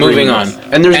unanimous Moving agreement on.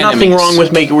 with. And there's nothing Enemies. wrong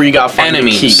with making where you got find the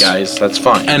Enemies. key, guys. That's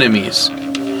fine. Enemies.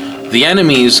 The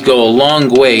enemies go a long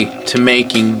way to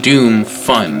making Doom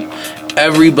fun.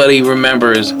 Everybody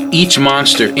remembers each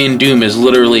monster in Doom is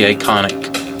literally iconic.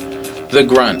 The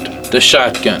Grunt, the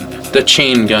Shotgun, the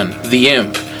Chain Gun, the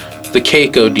Imp, the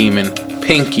Keiko Demon,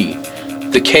 Pinky,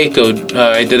 the Keiko,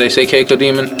 did I say Keiko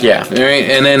Demon? Yeah. Alright,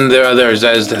 and then there are others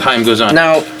as the time goes on.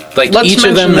 Now, like let's each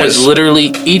of them mention was this. literally,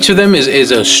 each of them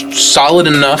is a solid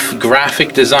enough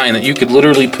graphic design that you could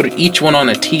literally put each one on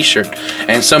a t-shirt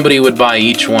and somebody would buy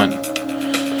each one.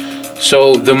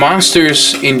 So the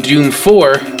monsters in Doom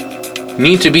 4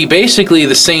 need to be basically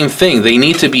the same thing. They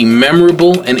need to be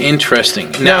memorable and interesting.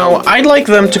 Now, I'd like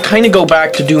them to kind of go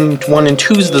back to Doom 1 and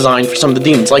 2's design for some of the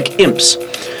demons, like imps.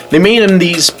 They made them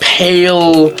these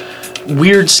pale,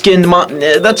 weird-skinned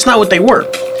that's not what they were.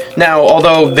 Now,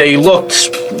 although they looked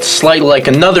slightly like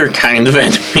another kind of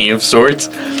enemy of sorts,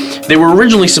 they were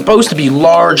originally supposed to be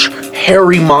large,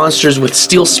 hairy monsters with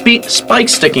steel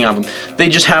spikes sticking out of them. They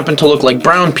just happened to look like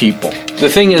brown people. the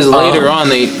thing is, later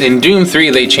on, in Doom 3,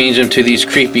 they changed them to these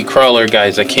creepy crawler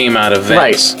guys that came out of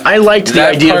vents. Right. I liked the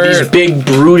That idea of these part- big,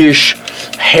 brutish,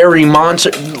 hairy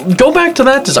monsters. Go back to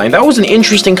that design. That was an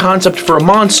interesting concept for a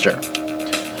monster.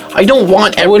 I don't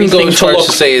want I wouldn't go everything as to far as look...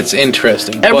 to say it's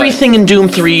interesting. but- Everything in Doom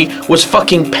 3 was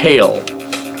fucking pale.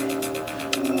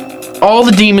 All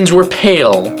the demons were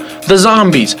pale. The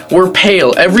zombies were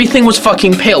pale. Everything was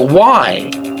fucking pale. Why?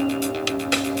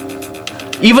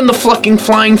 Even the fucking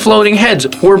flying floating heads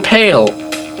were pale.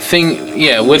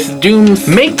 With Doom...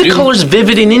 Make the Doom- colors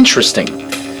vivid and interesting.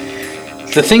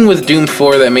 The thing with Doom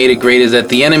 4 that made it great is that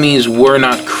the enemies were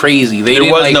not crazy. They There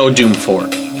didn't, was like, no Doom 4.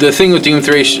 The thing with Doom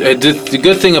 3, the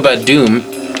good thing about Doom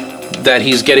that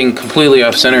he's getting completely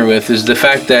off center with is the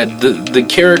fact that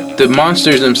the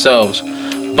monsters themselves,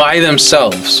 by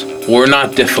themselves, were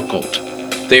not difficult.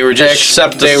 They were just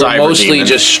Except the they were Cyber mostly Demon.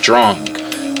 just strong.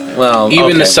 Well,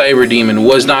 Even the okay. Cyber Demon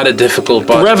was not a difficult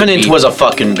boss. The to Revenant beat. was a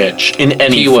fucking bitch in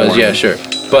any He form. was, yeah, sure.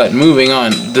 But moving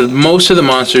on, most of the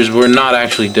monsters were not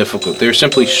actually difficult. They were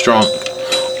simply strong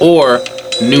or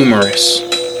numerous.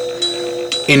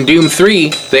 In Doom 3,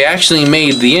 they actually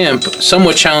made the Imp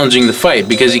somewhat challenging to fight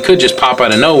because he could just pop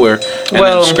out of nowhere and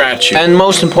then scratch you. And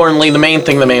most importantly, the main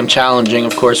thing that made him challenging,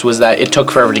 of course, was that it took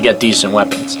forever to get decent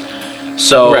weapons.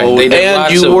 So, Right, they did and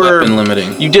lots you of were weapon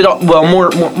limiting. You did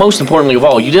most importantly of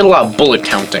all, you did a lot of bullet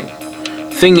counting,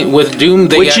 Thing with Doom,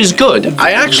 which is good.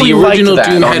 I actually the original liked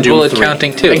that Doom on had Doom bullet 3.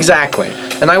 counting too. Exactly,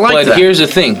 and I like But that. here's the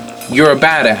thing: you're a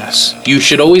badass. You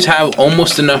should always have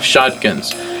almost enough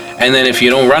shotguns. And then if you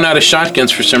don't run out of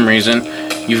shotguns for some reason,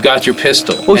 you've got your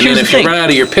pistol. Well, and here's then the if you thing. run out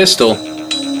of your pistol,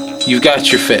 you've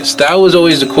got your fist. That was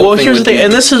always the cool Well, thing here's the with thing, Doom.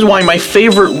 and this is why my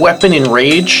favorite weapon in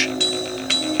Rage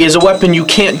is a weapon you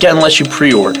can't get unless you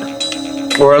pre-order,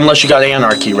 or unless you got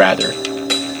Anarchy, rather.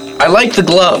 I like the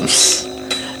gloves,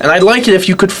 and I'd like it if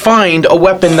you could find a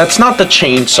weapon that's not the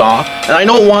chainsaw, and I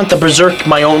don't want the Berserk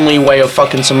my only way of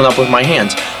fucking someone up with my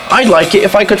hands. I'd like it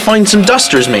if I could find some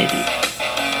dusters, maybe.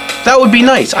 That would be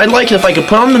nice. I'd like it if I could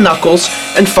put on the knuckles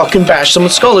and fucking bash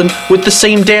someone's skull in with the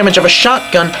same damage of a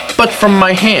shotgun, but from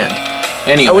my hand.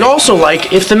 Anyway, I would also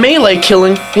like if the melee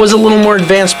killing was a little more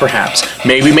advanced, perhaps.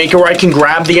 Maybe make it where I can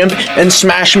grab the imp and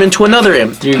smash him into another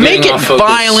imp. you're Make getting it off focus.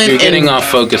 violent. You're getting and off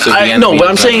focus of the enemy. No, what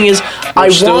I'm design. saying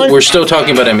is, We're still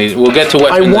talking about enemies. We'll get to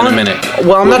weapons in a minute.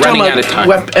 Well, I'm We're not talking running about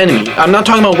out of time. enemy. I'm not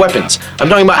talking about weapons. I'm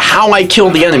talking about how I kill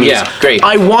the enemies. Yeah, great.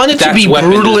 I want it to That's be weapon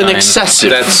brutal and design. excessive.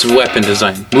 That's weapon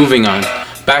design. Moving on.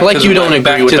 back Like to you the, don't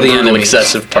back agree with to the the brutal enemies.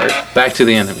 excessive part. Back to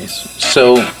the enemies.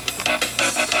 So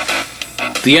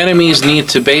the enemies need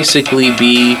to basically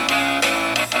be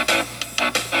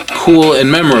cool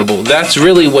and memorable. That's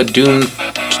really what Doom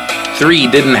 3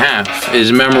 didn't have,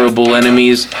 is memorable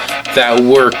enemies that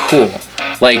were cool.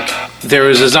 Like, there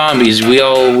was the zombies. We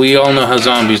all know how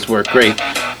zombies work. Great.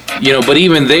 You know, but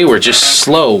even they were just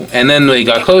slow, and then they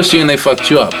got close to you and they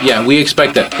fucked you up. Yeah, we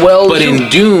expect that. Well, but in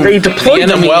Doom, they deployed the them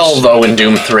enemies, well though in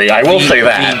Doom 3. I will say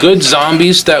that. the good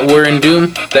zombies that were in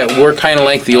Doom, that were kind of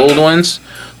like the old ones,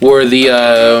 were the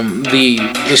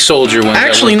soldier ones.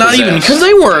 Actually, that were not even, possessed. because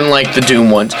they weren't like the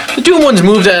Doom ones. The Doom ones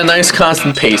moved at a nice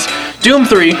constant pace. Doom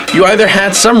 3, you either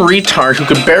had some retard who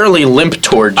could barely limp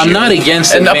towards you. I'm not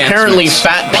against and advancements. apparently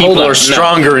fat Hold people on, are no.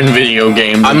 stronger in video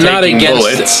games I'm than not taking against.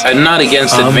 bullets. I'm not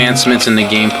against advancements in the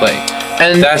gameplay.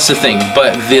 And That's the thing.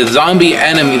 But the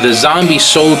zombie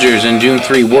soldiers in Doom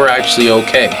 3 were actually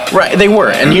okay. right, they were.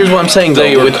 And here's what I'm saying though.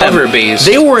 They were with them. cover-based,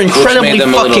 They were which incredibly made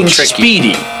them a little fucking tricky.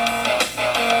 speedy.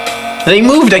 They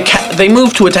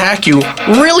moved to attack you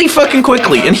really fucking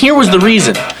quickly, and here was the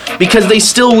reason. Because they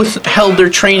still withheld their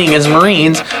training as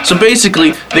Marines, so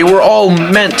basically they were all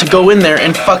meant to go in there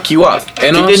and fuck you up.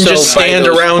 And they didn't also just by stand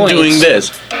those around points- doing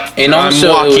this. And I'm also,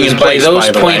 walking it was in by place, those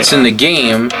by the points way. in the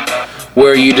game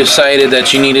where you decided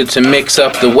that you needed to mix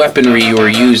up the weaponry you were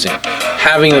using.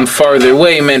 Having them farther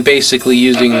away meant basically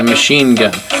using the machine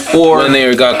gun. Or- when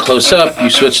they got close up, you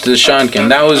switched to the shotgun.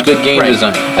 That was good game Right.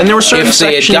 design. And there were certain If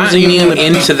they had sections gotten even you in the-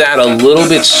 into that a little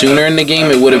bit sooner in the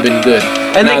game, it would have been good.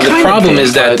 And now they the kinda problem did,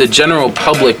 is that but- the general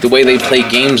public, the way they play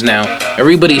games now,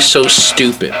 everybody's so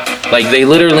stupid. Like, they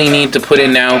literally need to put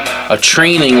in now a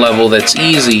training level that's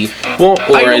easy, Well,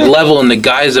 I or a don't- level in the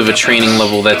guise of a training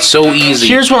level that's so easy.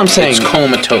 Here's what I'm saying. It's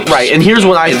comatose. Right, and here's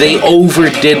what I They think.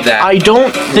 overdid that. I don't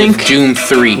with think... Doom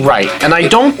 3. Right, and I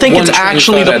don't think One it's train of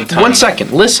actually thought at a the... time. 1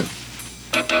 second, listen.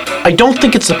 I don't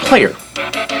think it's the player.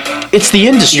 It's the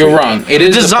industry. You're wrong. It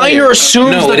is the designer the player.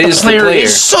 assumes No, that it the is the player player.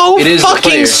 is so It is the fucking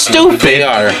player. stupid. They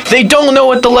are. They don't know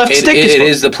what the left stick is. It for.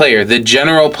 is the player. The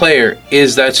general player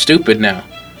is that stupid now.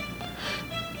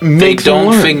 They Make them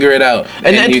don't learn. figure it out.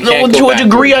 And you can't to go a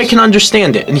degree, I backwards. can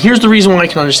understand it. And here's the reason why I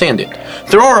can understand it.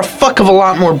 There are a fuck of a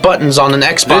lot more buttons on an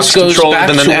Xbox This goes controller back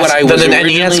than to an, what I than was an NES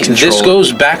originally. controller. This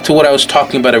goes back to what I was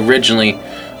talking about originally,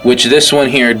 which this one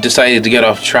here decided to get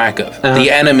off track of. The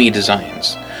enemy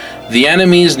designs. The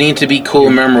enemies need to be cool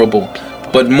and memorable,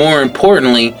 but more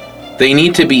importantly, they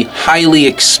need to be highly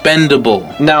expendable.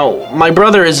 Now, my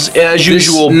brother is, as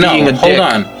usual, being a dick. Hold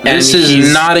on. and This he's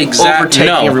is not exactly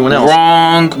overtaking everyone else.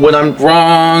 Wrong. What I'm-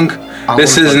 wrong.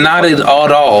 This wanna is fucking not at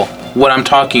all what I'm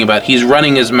talking about. He's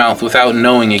running his mouth without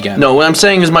knowing again. No, what I'm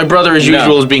saying is my brother, as No.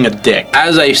 usual, is being a dick.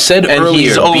 As I said And earlier,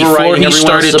 he's before overriding he everyone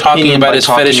started else's talking opinion about by his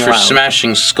talking fetish for loud.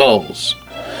 smashing skulls,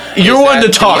 You're is one to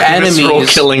that talk, the visceral enemies-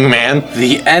 killing man.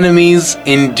 the enemies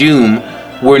in Doom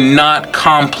were not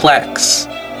complex.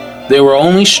 They were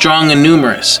only strong and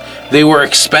numerous. They were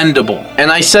expendable. And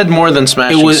I said more than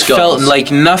smashing It was skulls. felt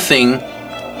like nothing.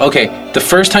 Okay, the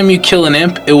first time you kill an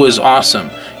imp, it was awesome.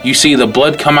 You see the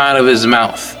blood come out of his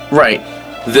mouth. Right.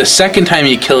 The second time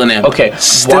you kill an imp, Okay,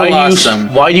 still why do you-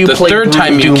 awesome. why do you the play third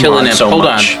time you Doom kill an mod imp? so Hold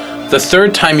much? on. The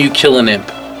third time you kill an imp,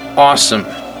 awesome.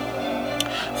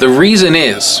 The reason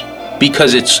is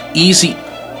because it's easy.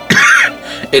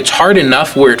 It's hard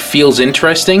enough where it feels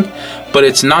interesting, but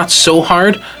it's not so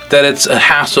hard that it's a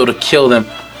hassle to kill them.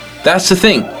 That's the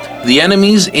thing. The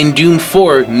enemies in Doom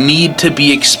 4 need to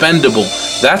be expendable.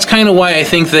 That's kind of why I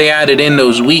think they added in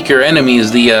those weaker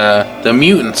enemies, the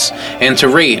mutants, and to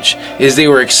Rage, is they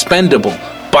were expendable.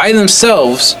 By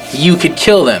themselves, you could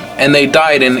kill them, and they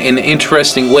died in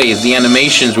interesting ways. The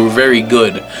animations were very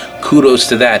good. Kudos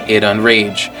to that, id on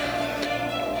Rage.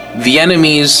 The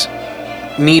enemies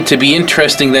need to be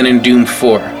interesting than in Doom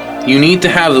 4. You need to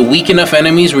have the weak enough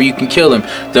enemies where you can kill them.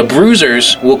 The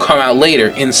bruisers will come out later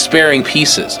in sparing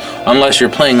pieces, unless you're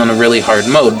playing on a really hard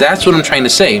mode. That's what I'm trying to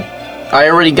say. I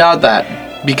already got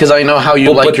that because I know how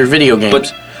you like your video games. but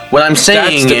what I'm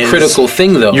saying That's the is critical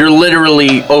thing, though. you're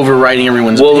literally overriding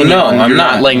everyone's Well, opinion. no, and I'm you're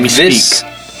not. letting me This- speak.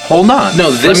 Hold on. No,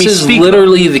 Let this me is speak.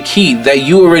 literally the key that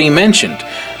you already mentioned.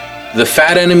 The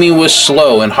fat enemy was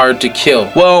slow and hard to kill.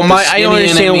 Well, The I don't skinny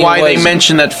understand enemy why they wasn't.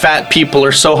 mention that fat people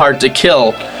are so hard to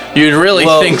kill. You'd really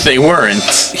Well, think they weren't.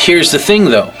 Here's the thing,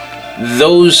 though.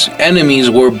 Those enemies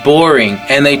were boring,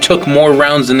 and they took more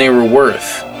rounds than they were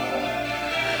worth.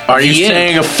 Are you the imp.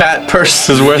 saying a fat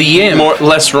person is worth The imp.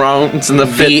 less rounds than the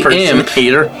fit The person, imp.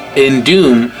 Peter? In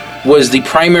Doom was the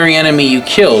primary enemy you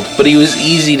killed, but he was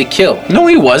easy to kill. No,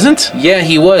 he wasn't. Yeah,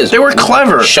 he was. They were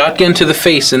clever. Shotgun to the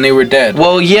face and they were dead.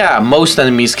 Well, yeah, most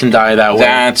enemies can die that way.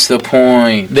 That's the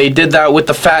point. They did that with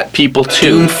the fat people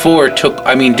too.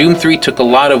 Doom 3 took a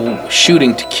lot of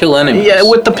shooting to kill enemies. Yeah,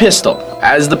 with the pistol.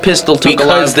 As the pistol took a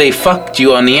lot because they fucked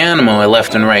you on the ammo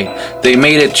left and right. They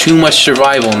made it too much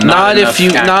survival. Not if you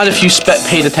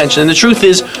paid attention. And the truth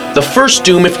is, the first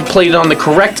Doom, if you played it on the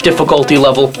correct difficulty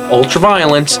level,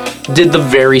 ultraviolence, did the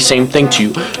very same thing to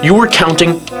you. You were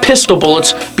counting pistol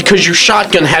bullets because your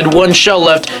shotgun had one shell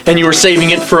left and you were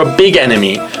saving it for a big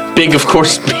enemy. Big, of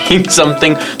course, being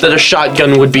something that a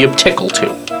shotgun would be a tickle to.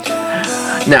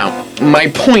 Now, my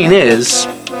point is,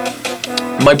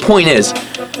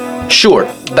 sure,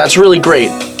 that's really great.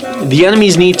 The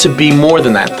enemies need to be more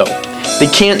than that, though. They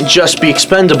can't just be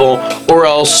expendable, or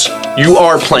else you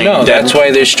are playing No, Dead. that's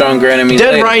why there's stronger enemies.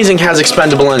 Dead later. Rising has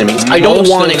expendable enemies. I don't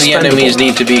want Most of the expendable. enemies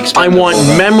need to be I expendable. want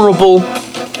memorable,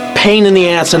 pain in the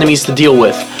ass enemies to deal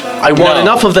with. I want No.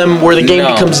 enough of them where the game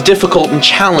No. becomes difficult and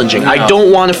challenging. I No.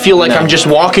 don't want to feel like No. I'm just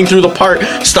walking through the park,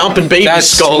 stomping baby That's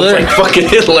skulls lit- like fucking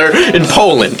Hitler in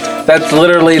Poland. That's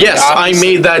literally Yes, the I opposite.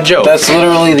 made that joke. That's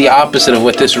literally the opposite of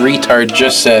what this retard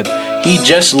just said. He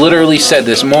just literally said,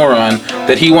 this moron,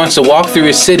 that he wants to walk through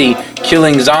a city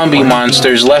killing zombie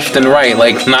monsters left and right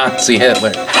like Nazi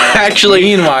Hitler. Actually,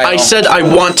 Meanwhile- I said I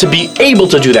want to be able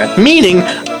to do that, meaning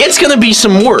it's going to be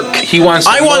some work. He wants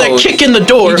to I want to know- kick in the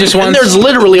door, He just and wants- there's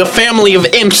literally a family of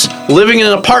imps living in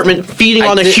an apartment feeding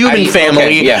on a human family,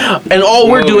 okay, yeah. and all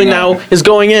we're Moving doing on. now is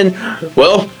going in,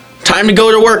 well, time to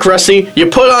go to work, Rusty. You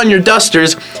put on your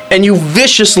dusters, and you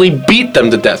viciously beat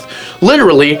them to death.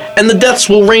 Literally, and the deaths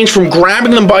will range from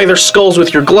grabbing them by their skulls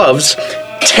with your gloves,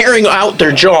 tearing out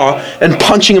their jaw, and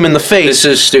punching them in the face. This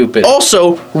is stupid.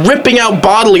 Also, ripping out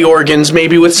bodily organs,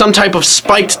 maybe with some type of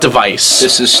spiked device.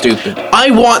 This is stupid. I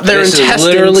want their This is intestines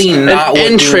literally not and what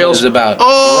Doom entrails is about.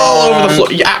 all over the Wrong. floor.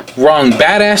 Yeah, Wrong.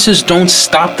 Badasses don't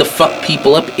stop to fuck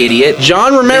people up, idiot.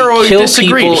 John Romero They kill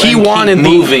disagreed. people He and wanted keep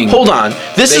moving. Hold on.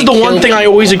 This They is the one kill thing I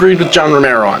people. always agreed with John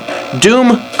Romero on.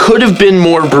 Doom could have been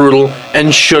more brutal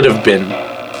and should have been.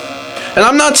 And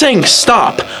I'm not saying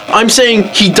stop. I'm saying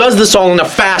he does this all in a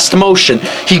fast motion.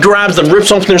 He grabs them,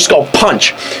 rips open their skull,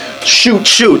 punch,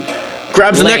 shoot.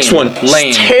 Grabs the next one,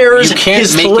 Lame. tears You can't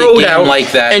his make a throat game out,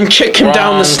 like that. and kick him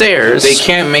down the Wrong. stairs. They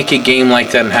can't make a game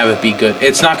like that and have it be good.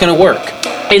 It's not going to work.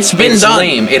 It's been It's done.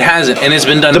 lame. It hasn't, and it's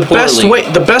been done The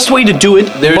poorly. best way to do it,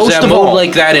 There's most that of mode all,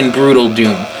 like that in Brutal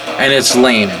Doom, and it's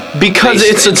lame. Because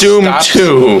it's a It Doom stops-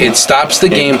 2. It stops the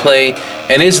gameplay,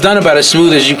 and it's done about as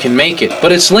smooth as you can make it,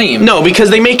 but it's lame. No, because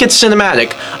they make it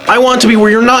cinematic. I want it to be where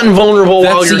you're not invulnerable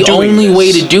while That's you're the doing only this.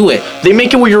 way to do it. They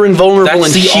make it where you're invulnerable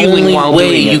That's and the healing only while way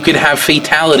doing it. you could have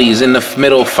fatalities in the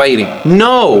middle of fighting.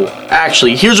 No,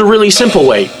 actually, here's a really simple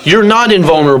way. You're not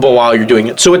invulnerable while you're doing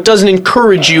it, so it doesn't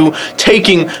encourage you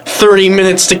taking 30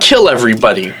 minutes to kill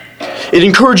everybody. It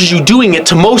encourages you doing it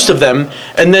to most of them,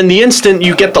 and then the instant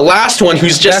you get the last one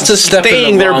who's just That's a step in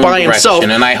staying the there wrong by himself,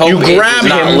 direction, and I hope you Abe grab is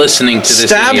not him, listening to this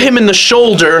stab idiot. him in the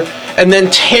shoulder, and then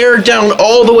tear down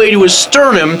all the way to his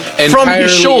sternum from Entirely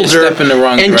his a shoulder, step in the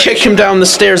wrong and kick direction. him down the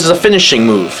stairs as a finishing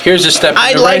move. Here's a step in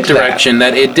I the like right that. direction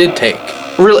that it did take.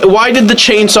 Really, why did the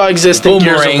chainsaw exist in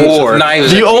Gears of Boomerangs War? with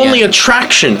knives The at the only end.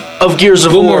 attraction of Gears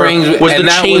of War Boomerangs, was the and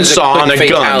that was a chainsaw on a quick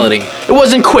fatality. gun. It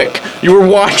wasn't quick. You were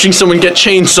watching someone get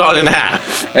chainsawed in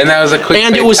half. And that was a quick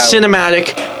And it was fatality,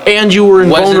 cinematic, and you were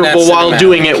Wasn't that invulnerable while cinematic?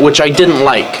 doing it, which I didn't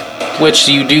like. which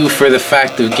you do for the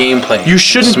fact of gameplay. You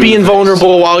shouldn't be Smoothness.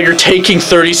 invulnerable while you're taking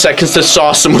 30 seconds to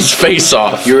saw someone's face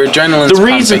off. Your adrenaline's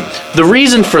pumping. The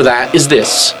reason for that is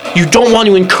this. You don't want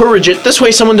to encourage it. This way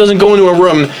someone doesn't go into a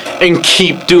room and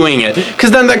keep doing it.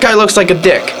 Because then that guy looks like a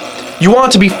dick. You want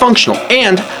it to be functional.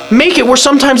 And make it where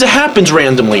sometimes it happens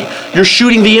randomly. You're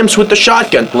shooting the imps with the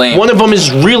shotgun. Lame. One of them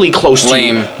is really close to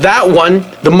Lame. you. That one,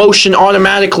 the motion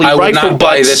automatically I would rifle not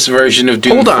buy butts. this version of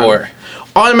Doom Hold on. 4.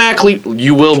 Automatically,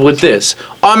 you will with this,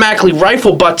 automatically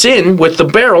rifle butts in with the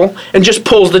barrel and just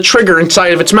pulls the trigger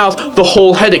inside of its mouth, the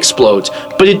whole head explodes.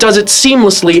 But it does it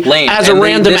seamlessly Lame. as And a they-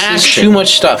 random this is action. too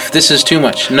much stuff. This is too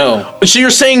much. No. So you're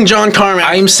saying John Carmack,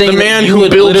 I'm saying the that man you who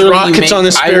would builds literally rockets make- on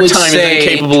his I spare would time is say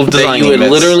incapable of designing that you would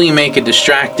this. literally make a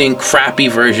distracting, crappy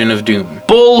version of Doom.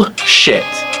 Bullshit.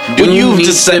 Doom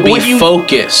needs to be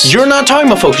focused. You're not talking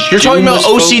about focus. You're talking Doom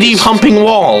about was OCD focused. humping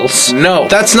walls. No.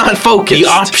 That's not focus. The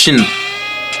option.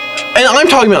 And I'm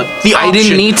talking about the I option.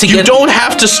 didn't need to You get- don't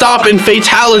have to stop in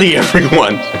fatality,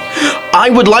 everyone. I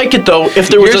would like it though if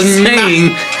there was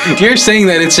You're saying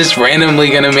that it's just randomly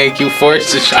gonna make you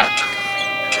force a shot.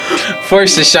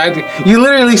 Force the shot. You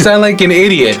literally sound like an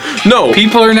idiot. No.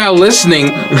 People are now listening,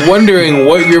 wondering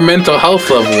what your mental health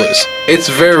level is. It's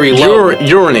very low.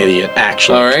 You're an idiot,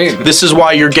 actually. All right. This is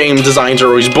why your game designs are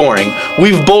always boring.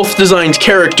 We've both designed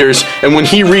characters, and when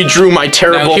he redrew my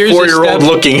terrible here's a 4-year-old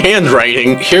step- looking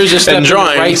handwriting Here's a step and in the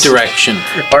right drawings. direction.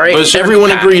 All right, Berserk everyone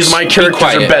packs. agrees my Be characters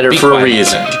quiet. are better Be for a quiet.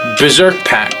 reason. Berserk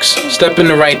packs. Step in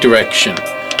the right direction.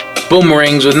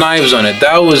 Boomerangs with knives on it.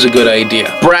 That was a good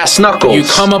idea. Brass knuckles. You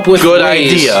come up with good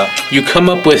ways, idea. You come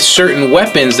up with certain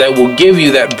weapons that will give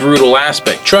you that brutal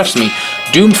aspect. Trust me,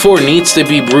 Doom 4 needs to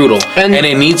be brutal, And- and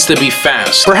it needs to be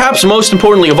fast. Perhaps most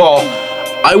importantly of all,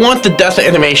 I want the death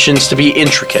animations to be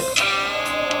intricate.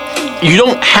 You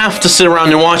don't have to sit around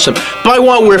and watch them. But I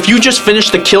want where if you just finish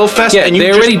the kill fest Yeah, and you they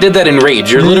just, already did that in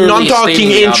Rage. You're literally I'm talking stating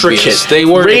the intricate. obvious. They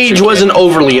were Rage intricate. wasn't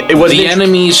overly. It wasn't. The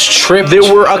enemies tripped. There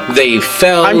were they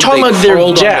fell. I'm talking they about their crawled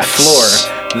on the deaths.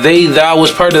 floor. That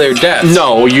was part of their death.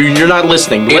 No, you're not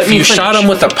listening. Let If me you finish. shot them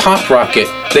with a pop rocket,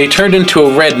 they turned into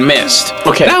a red mist.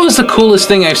 Okay. That was the coolest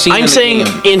thing I've seen. I'm in the saying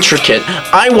game. intricate.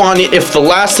 I want it if the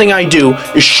last thing I do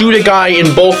is shoot a guy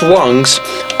in both lungs,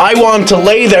 I want him to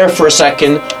lay there for a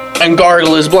second and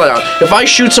gargle his blood out. If I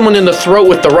shoot someone in the throat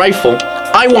with the rifle,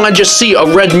 I want to just see a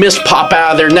red mist pop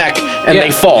out of their neck and Yeah,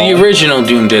 they fall. The original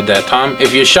Doom did that, Tom.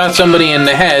 If you shot somebody in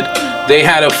the head, they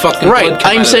had a fucking Right, blood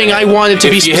come I'm out of saying their I head. want it to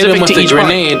be if you hit them specific with to a each one.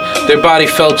 grenade, their body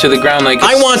fell to the ground like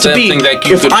I want it to be, something that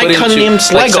you if could I put cut into an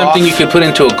imp's like leg something off- you could put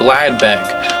into a glad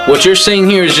bag. What you're saying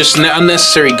here is just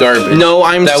unnecessary garbage. No,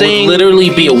 I'm that saying- would literally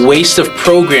be a waste of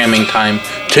programming time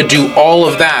to do all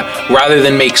of that rather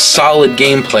than make solid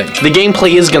gameplay. The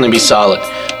gameplay is going to be solid.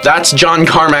 That's John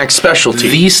Carmack's specialty.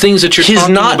 These things that you're His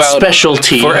talking not about,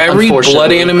 specialty, for every blood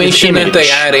unfortunately, is animation that they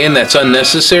image. add in that's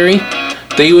unnecessary,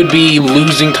 they would be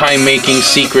losing time making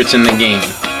secrets in the game.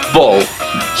 Bull.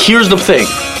 Here's the thing.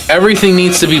 Everything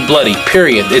needs to be bloody,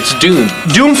 period. It's Doom.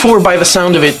 Doom 4, by the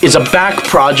sound of it, is a back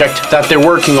project that they're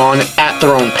working on at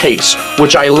their own pace,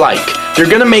 which I like. They're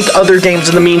gonna make other games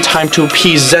in the meantime to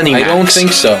appease ZeniMax. I don't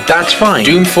think so. That's fine.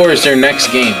 Doom 4 is their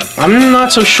next game. I'm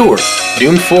not so sure.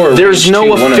 Doom 4, There's Rage no 2,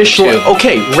 one of the official. two.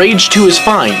 Okay, Rage 2 is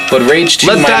fine. But Rage 2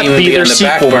 Let might that even be be their on the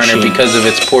back sequel burner machine. because of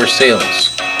its poor sales.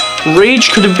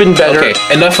 Rage could have been better.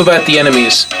 Okay, enough about the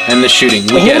enemies and the shooting.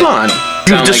 We get Hold it. on. Sound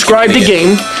You like described an a idiot.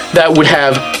 game that would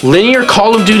have linear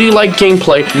Call of Duty like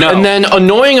gameplay No. and then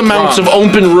annoying amounts Wrong. of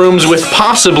open rooms with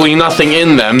possibly nothing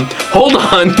in them. Hold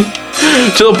on.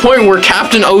 To the point where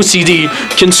Captain OCD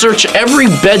can search every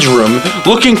bedroom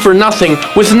looking for nothing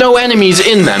with no enemies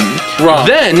in them. Wrong.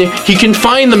 Then he can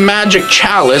find the magic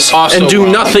chalice Also and do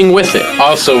wrong. nothing with it.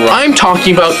 Also wrong. I'm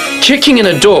talking about kicking in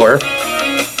a door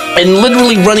and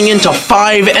literally running into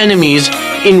 5 enemies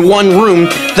in one room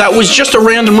that was just a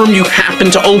random room you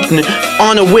happened to open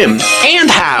on a whim and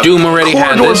have Doom already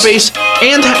had corridor this. base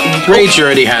and Rage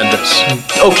already had this.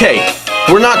 okay,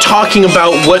 we're not talking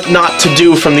about what not to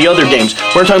do from the other games.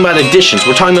 We're talking about additions.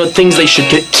 We're talking about things they should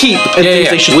keep and things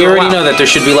they should We throw already out. know that there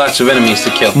should be lots of enemies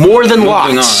to kill. More than Moving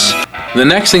lots. on. The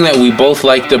next thing that we both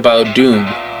liked about Doom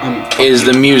is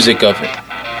the music of it.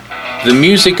 The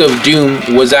music of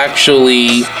Doom was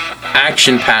actually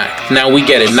action-packed. Now we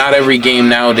get it. Not every game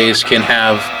nowadays can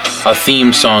have a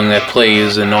theme song that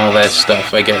plays and all that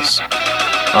stuff, I guess.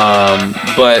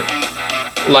 But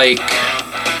like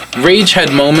Rage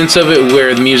had moments of it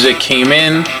where the music came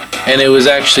in and it was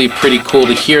actually pretty cool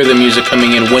to hear the music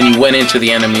coming in when you went into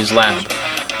the enemy's lab.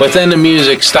 But then the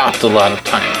music stopped a lot of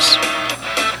times.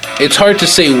 It's hard to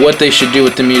say what they should do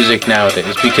with the music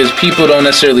nowadays because people don't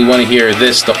necessarily want to hear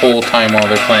this the whole time while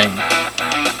they're playing.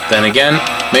 Then again,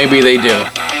 maybe they do.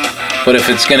 But if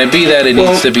it's going to be that, it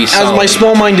needs to be solid. As my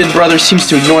small-minded brother seems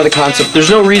to ignore the concept,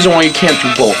 there's no reason why you can't do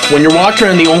both. When you're walking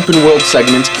around the open world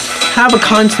segments, have a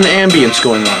constant ambience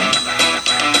going on.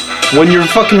 When you're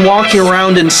fucking walking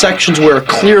around in sections where are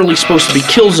clearly supposed to be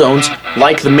kill zones,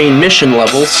 like the main mission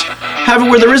levels, have it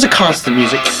where there is a constant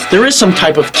music. There is some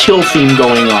type of kill theme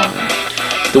going on.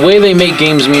 The way they make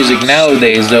games music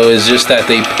nowadays, though, is just that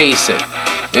they pace it.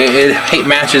 It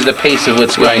matches the pace of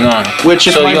what's going on. Which,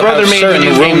 if So my you'll brother have made certain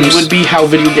video games, rooms- would be how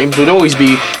video games would always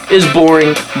be, is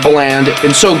boring, bland,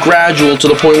 and so gradual to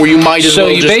the point where you might as So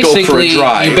well you just go for a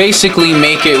drive. you basically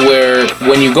make it where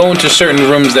when you go into certain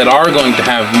rooms that are going to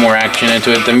have more action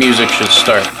into it, the music should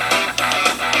start.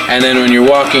 And then when you're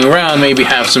walking around, maybe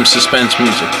have some suspense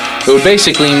music. It would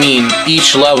basically mean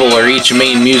each level or each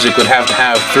main music would have to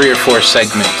have 3 or 4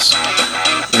 segments.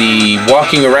 The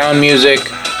walking around music,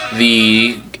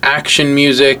 the action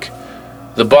music,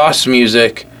 the boss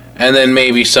music, and then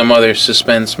maybe some other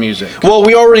suspense music. Well,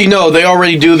 we already know they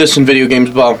already do this in video games.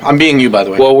 Well, I'm being you, by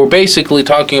the way. Well, we're basically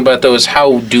talking about those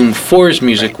how Doom 4's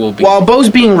music will be. While Bo's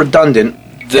being redundant,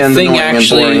 the and thing annoying and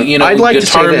actually, boring, you know, I'd like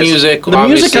guitar to say this. music, The music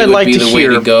obviously I'd would like be to the way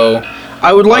hear. to go.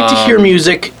 I would like to hear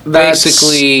music that's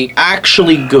basically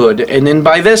actually good, and then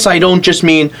by this I don't just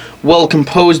mean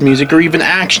well-composed music or even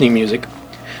actiony music.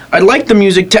 I'd like the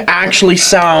music to actually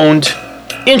sound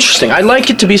interesting. I'd like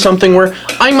it to be something where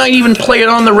I might even play it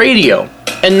on the radio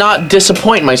and not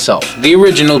disappoint myself. The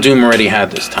original Doom already had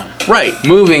this time. Right.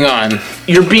 Moving on.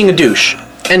 You're being a douche.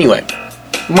 Anyway,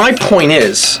 my point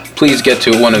is Please get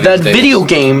to one of that these days. video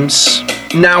games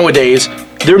nowadays,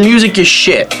 their music is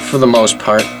shit for the most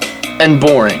part and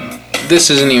boring. This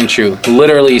isn't even true.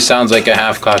 Literally sounds like a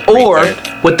half-cocked Or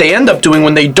retard. what they end up doing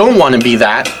when they don't want to be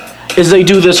that is they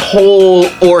do this whole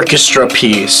orchestra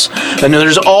piece, and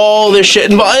there's all this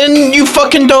shit involved, and you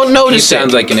fucking don't He notice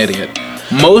sounds it. like an idiot.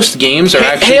 Most games are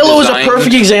actually Halo is a designed-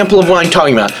 perfect example of what I'm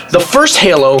talking about. The first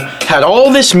Halo had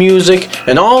all this music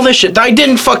and all this shit that I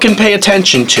didn't fucking pay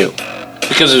attention to.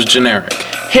 because it was generic.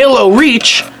 Halo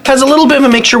Reach has a little bit of a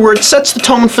mixture where it sets the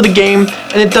tone for the game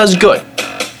and it does good.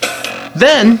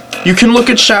 Then you can look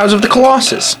at Shadows of the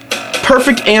Colossus.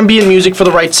 Perfect ambient music for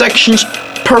the right sections,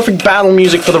 perfect battle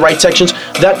music for the right sections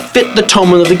that fit the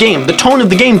tone of the game. The tone of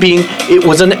the game being it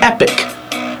was an epic.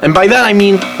 And by that I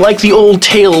mean like the old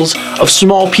tales of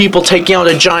small people taking out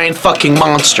a giant fucking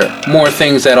monster. More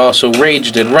things that also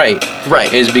Rage did right.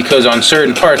 Right. Is because on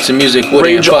certain parts the music would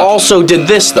Rage amp up. also did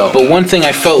this though. But one thing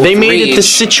I felt They with made it Rage, the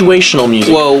situational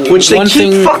music, Well, which they one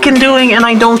keep thing- fucking doing, and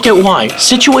I don't get why.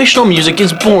 Situational music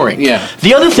is boring. Yeah.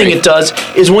 The other thing Right. it does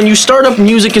is when you start up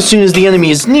music as soon as the enemy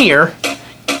is near,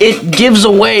 it gives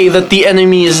away that the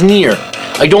enemy is near.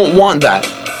 I don't want that.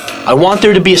 I want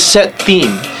there to be a set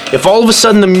theme. If all of a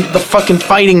sudden the fucking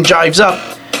fighting jives up,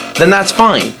 then that's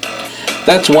fine.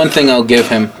 That's one thing I'll give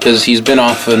him, because he's been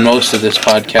off of most of this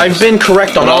podcast. I've been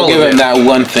correct on But all I'll give of him it. that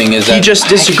one thing is He that just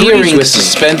disagrees hearing with me.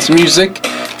 suspense music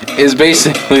is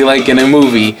basically like in a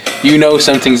movie. You know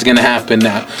something's gonna happen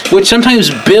now, which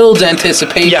sometimes builds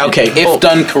anticipation. Yeah, okay. If Well,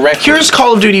 done correctly. Here's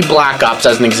Call of Duty Black Ops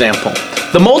as an example.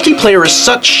 The multiplayer is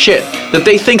such shit that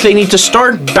they think they need to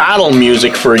start battle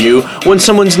music for you when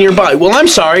someone's nearby. Well, I'm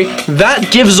sorry,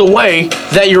 that gives away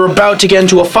that you're about to get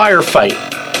into a firefight,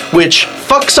 which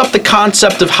fucks up the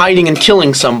concept of hiding and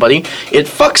killing somebody. It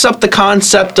fucks up the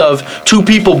concept of two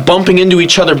people bumping into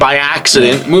each other by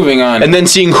accident Moving on. and then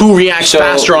seeing who reacts so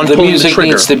faster on the pulling the music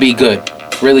trigger. needs to be good,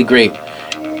 really great.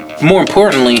 More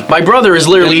importantly, My brother is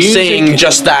literally The music- saying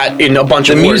just that in a bunch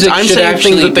the of words. music I'm should saying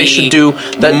actually things that they be should do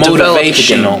that develop the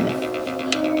game.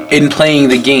 motivational in playing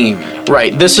the game.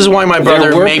 Right. This is why my brother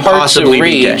There were may parts of possibly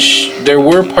be gay. Rage. There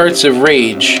were parts of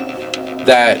Rage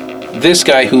that this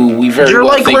guy, who we very You're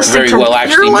well like think listening very to- well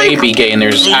actually you're may like- be gay, and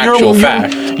there's actual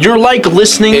fact, You're like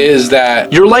listening. is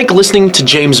that You're like listening to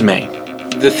James May.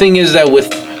 the thing is that with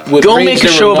Go Rage, make a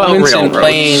there show were about moments in railroads.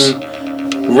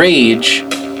 playing Rage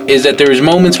is that there's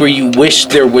moments where you wish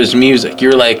there was music.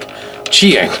 You're like,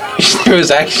 gee, I wish there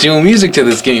was actual music to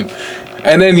this game,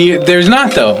 and then there's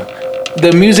not though.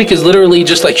 The music is literally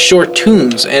just like short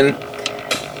tunes, and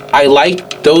I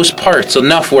like those parts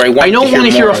enough where I want. I don't want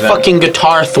to hear a more of them. fucking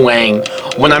guitar thwang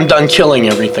when I'm done killing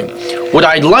everything. What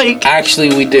I'd like Actually,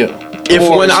 we do. if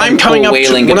Or when some I'm coming cool up,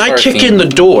 wailing when I guitar kick theme. in the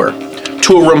door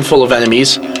to a room full of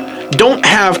enemies, don't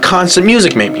have constant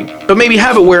music maybe, but maybe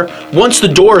have it where once the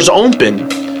door's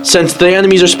open, since the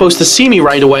enemies are supposed to see me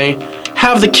right away,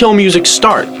 have the kill music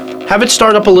start. Have it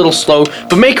start up a little slow,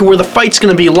 but make it where the fight's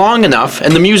going to be long enough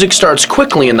and the music starts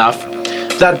quickly enough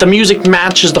that the music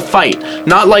matches the fight.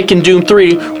 Not like in Doom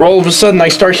 3, where all of a sudden I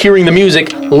start hearing the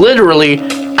music literally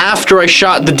after I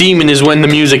shot the demon is when the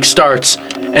music starts,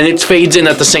 and it fades in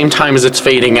at the same time as it's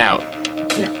fading out.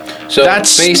 So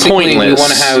That's basically, we pointless.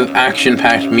 want to have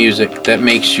action-packed music that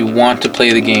makes you want to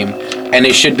play the game, and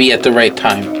it should be at the right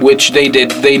time, which they did.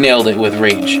 They nailed it with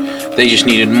Rage. They just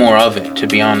needed more of it, to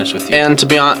be honest with you. And to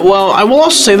be honest, well, I will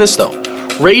also say this though.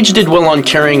 Rage did well on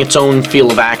carrying its own feel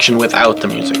of action without the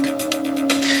music.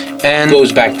 It And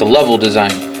goes back to level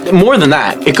design. more than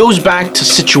that, it goes back to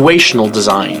situational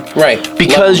design. Right.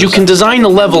 Because level you can design. design a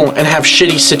level and have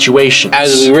shitty situations.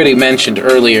 As we already mentioned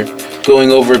earlier,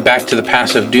 going over back to the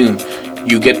passive Doom,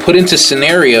 you get put into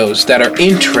scenarios that are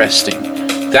interesting.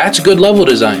 That's good level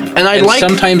design. And I'd like-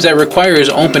 sometimes that requires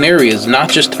open areas, not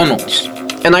just tunnels.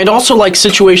 And I'd also like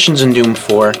situations in Doom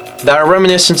 4 that are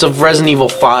reminiscent of Resident Evil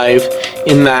 5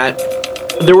 in that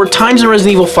there were times in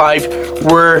Resident Evil 5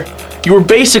 where you were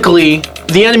basically,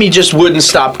 the enemy just wouldn't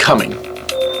stop coming.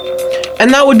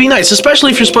 And that would be nice,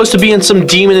 especially if you're supposed to be in some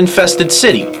demon-infested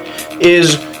city.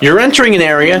 Is you're entering an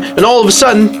area, and all of a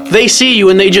sudden, they see you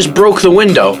and they just broke the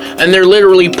window. And they're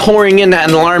literally pouring in at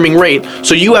an alarming rate,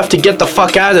 so you have to get the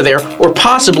fuck out of there, or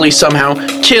possibly somehow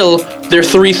kill their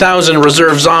 3,000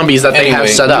 reserve zombies that they have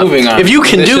set up. Moving on. If you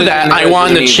can This do isn't that, I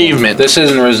want an Resident Evil. achievement. This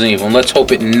isn't Resident Evil. Let's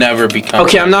hope it never becomes.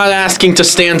 Okay, I'm not asking to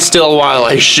stand still while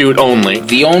I shoot only.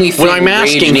 The only thing What I'm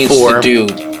Rage asking needs for to do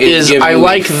is give I you a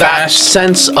like that fast,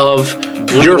 sense of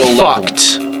you're brutal level.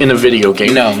 fucked in a video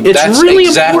game. No, it's that's really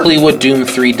exactly important. what Doom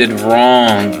 3 did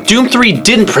wrong. Doom 3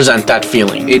 didn't present that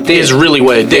feeling. It did. Is really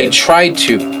what it They did. tried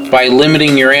to by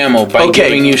limiting your ammo, by Okay.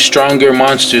 giving you stronger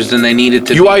monsters than they needed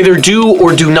to. You be. either do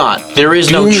or do not. There is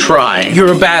no Doom- try.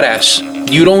 You're a badass.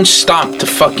 You don't stop to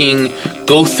fucking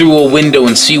go through a window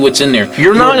and see what's in there.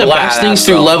 You're not a blasting badass,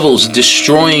 through though. levels,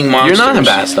 destroying monsters. You're not a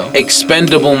badass, though.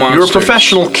 Expendable monsters. You're a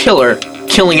professional killer,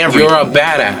 killing everything. You're a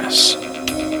badass.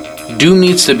 Doom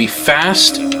needs to be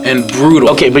fast and brutal.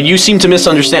 Okay, but you seem to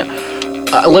misunderstand.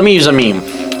 Let me use a meme.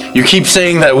 You keep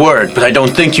saying that word, but I don't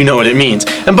think you know what it means.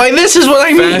 And by this is what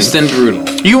I mean. Fast and brutal.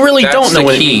 You really That's don't know the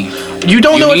what key. it means. You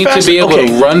don't know what You need fast. to be able okay.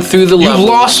 to run through the You've levels.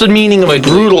 lost the meaning of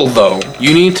quickly. brutal, though.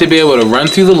 You need to be able to run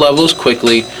through the levels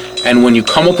quickly, and when you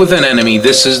come up with an enemy,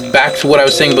 this is back to what I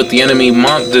was saying about the enemy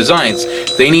designs.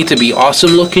 They need to be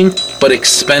awesome looking, but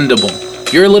expendable.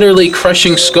 You're literally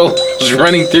crushing skulls,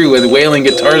 running through with wailing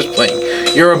guitars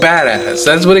playing. You're a badass.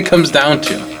 That's what it comes down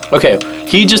to. Okay,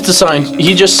 he just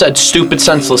said stupid,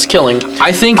 senseless killing.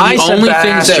 I think I the said only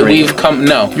things that badassery. we've come...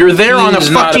 No. You're there on a He's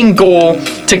not fucking goal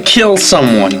to kill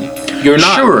someone. You're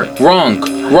not. Sure. Wrong.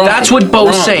 That's what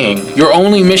Bo's Wrong. saying. Your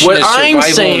only mission What is I'm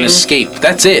survival saying- and escape.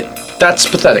 That's it. That's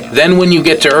pathetic. Then when you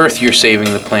get to Earth, you're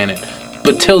saving the planet.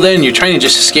 But till then, you're trying to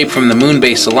just escape from the moon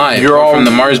base alive. You're or all from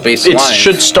the Mars base It alive.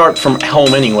 should start from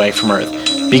home anyway, from Earth,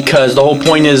 because the whole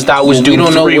point is that was We Doom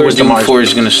don't know 3 where was the Doom Mars. 4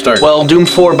 is going to start. Well, Doom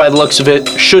 4, by the looks of it,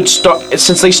 should start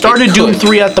since they started It Doom could.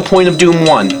 3 at the point of Doom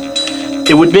 1.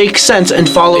 It would make sense and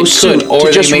follow it suit could, or to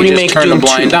they just may remake just turn Doom a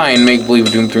blind 2. eye and make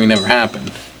believe Doom 3 never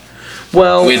happened.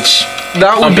 Well, Which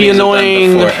that would be companies have done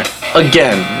annoying before.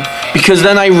 again, because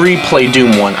then I replay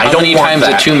Doom 1. I How don't many want times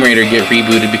that. did Tomb Raider get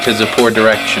rebooted because of poor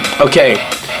direction? Okay,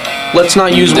 let's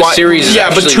not use The series is yeah,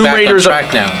 but actually Tomb back Raider's on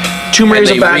track now. Tomb Raider's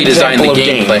And a they bad redesigned example the of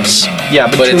gameplay. games. Yeah,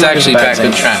 but But Tomb it's Raider's a actually bad back on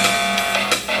example. track.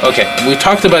 Okay, we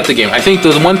talked about the game. I think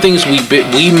the one things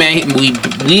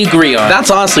we agree on.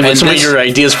 That's honestly what And some of this- your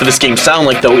ideas for this game sound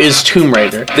like, though, is Tomb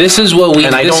Raider. This is what we.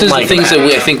 And I This don't is like the things that.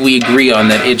 that I think we agree on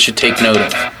that it should take note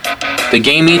of. The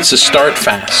game needs to start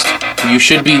fast. You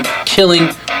should be killing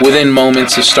within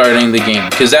moments of starting the game,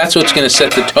 because that's what's going to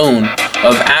set the tone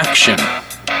of action.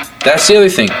 That's the other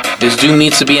thing. Is Doom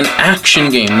needs to be an action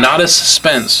game, not a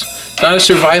suspense, not a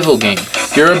survival game.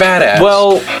 You're a badass.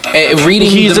 Well, reading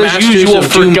he's the as Masters usual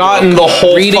of Doom forgotten book, the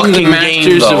whole reading fucking the Masters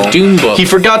game, though. of Doom book. He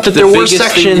forgot that the there were biggest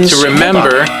sections thing to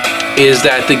remember is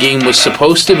that the game was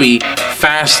supposed to be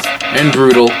fast and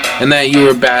brutal, and that you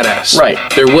were badass. Right.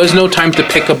 There was no time to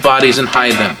pick up bodies and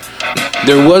hide them.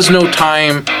 There was no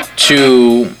time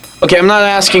to Okay, I'm not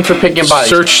asking for picking bodies.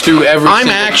 search through every I'm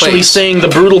single actually place. saying the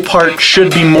brutal part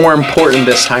should be more important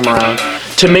this time around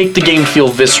to make the game feel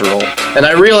visceral. And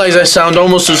I realize I sound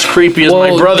almost as creepy as my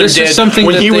Well, brother this is did something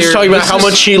when that he was they're- talking about this how is-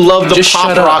 much he loved the Just pop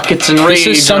shut up. rockets and rage.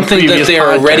 This is something that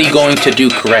they're already going to do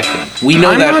correctly. We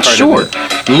know I'm that not part sure. of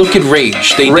it. Look at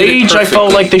Rage. They did it Rage, I felt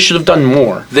perfectly. like they should have done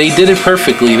more. They did it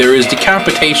perfectly. There was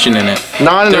decapitation in it.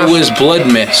 Not There enough. was blood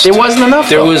mist. It wasn't enough.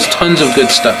 There though. was tons of good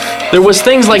stuff. There was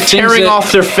things like things tearing that-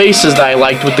 off their faces that I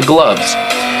liked with the gloves.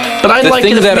 But I'd The like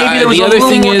thing it if that maybe I, there was the a other little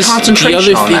thing more is,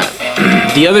 concentration on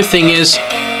that. the other thing is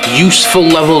useful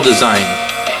level design.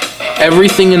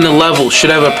 Everything in the level should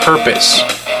have a purpose.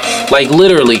 Like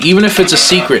literally, even if it's a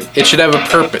secret, it should have a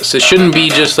purpose. It shouldn't be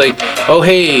just like, oh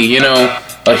hey,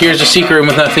 here's a secret room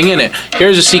with nothing in it.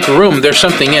 Here's a secret room, there's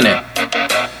something in it.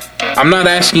 I'm not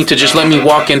asking to just let me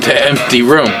walk into empty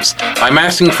rooms. I'm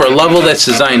asking for a level that's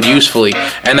designed usefully,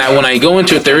 and that when I go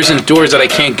into it, there isn't doors that I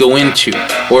can't go into.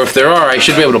 Or if there are, I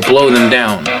should be able to blow them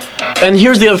down. And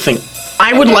here's the other thing.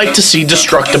 I would like to see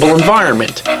destructible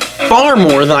environment. Far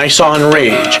more than I saw in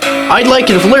Rage. I'd like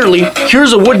it if literally,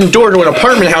 here's a wooden door to an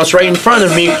apartment house right in front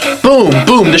of me. Boom,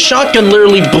 boom. The shotgun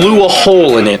literally blew a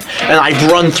hole in it. And I'd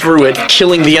run through it,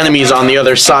 killing the enemies on the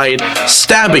other side,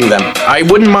 stabbing them. I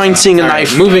wouldn't mind seeing a Alright,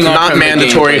 knife. moving on Not from the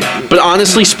mandatory. gameplay. But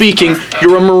honestly speaking,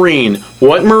 you're a Marine.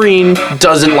 What Marine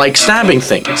doesn't like stabbing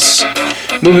things?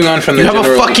 Moving on from the You have a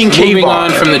general, fucking cave moving bar.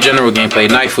 on from the general gameplay,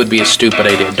 knife would be a stupid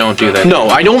idea. Don't do that. No,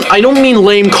 I don't mean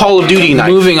lame Call of Duty knife.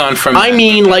 Moving on from. I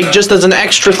mean like just as an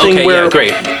extra thing Okay, where yeah,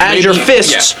 great. as Maybe- your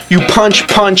fists, you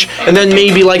punch, and then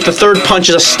maybe like the third punch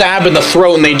is a stab in the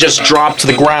throat and they just drop to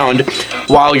the ground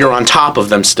while you're on top of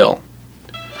them still.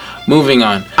 Moving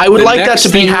on. I would The like that next to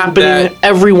be thing happening that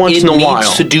every once it in a needs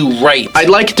while. to do right. I'd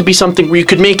like it to be something where you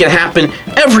could make it happen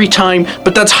every time,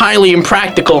 but that's highly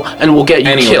impractical and will get you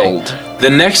Anyway, killed. the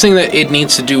next thing that it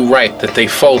needs to do right, that they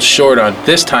fall short on,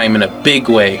 this time in a big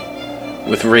way,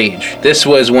 with Rage. This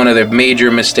was one of their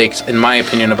major mistakes, in my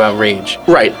opinion, about Rage.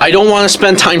 Right. I don't want to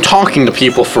spend time talking to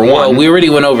people for Well, one. we already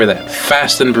went over that.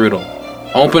 Fast and brutal.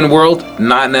 Open world,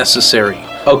 not necessary.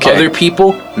 Okay. Other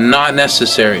people, not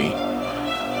necessary.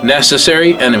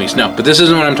 Necessary enemies, no. But this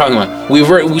isn't what I'm talking about. We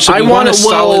want wanna- a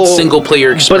solid well, single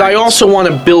player experience. But I also want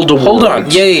to build a hold world.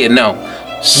 on. Yeah, no.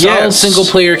 Solid Yes. single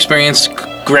player experience.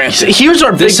 Granted. Here's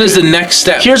our This big- is the next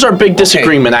step. Here's our big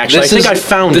disagreement, Okay, actually. I think I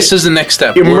found this it. is the next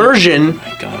step. Immersion. Oh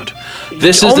my God.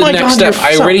 This is Oh the my next God, step. you're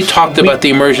I so- already talked we- about the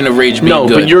immersion of Rage being No,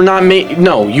 good. but you're not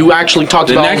No, you actually talked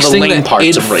the about next all the thing lame that parts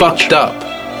it of Rage. fucked up.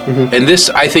 And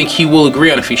this, I think he will agree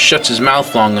on if he shuts his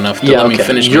mouth long enough to Yeah, let me okay.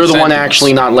 finish. You're my the one sentence.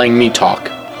 actually not letting me talk,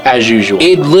 as usual.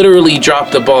 It literally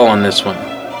dropped the ball on this one.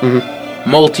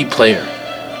 Multiplayer.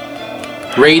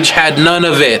 Rage had none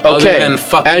of it. Other Okay, than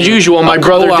fucking as usual, my a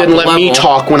brother co-op didn't let me level.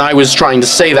 talk when I was trying to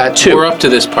say that too. We're up to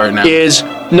this part now.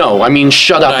 No, I mean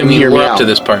shut up I and mean, hear me we're up out. to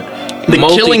this part. The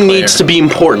killing Multiplayer. needs to be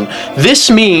important. This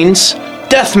means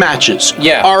death matches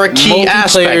are a key multiplayer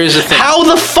aspect. is a thing. How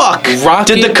the fuck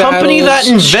Rocket did the company that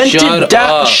battles, invented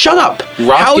shut shut up?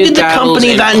 Rocket How did the battles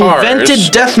company in that cars,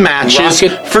 invented death matches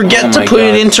rocket- forget oh to my put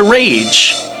it God. into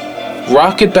Rage?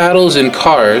 Rocket battles in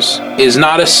cars is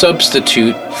not a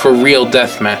substitute for real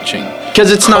death matching.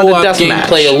 Because it's not a Co-op death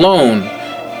gameplay match. alone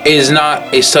is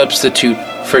not a substitute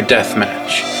for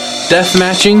deathmatch.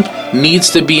 Deathmatching needs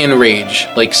to be in Rage,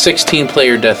 like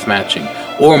 16-player deathmatching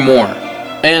or more.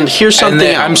 And here's something And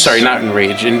then, else. I'm sorry, not in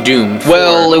Rage, in Doom.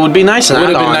 Well, it would be nice to it would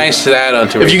add have been on. nice to add on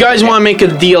to If Rage. you guys want to make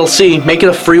it a DLC, make it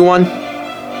a free one.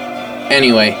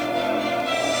 Anyway,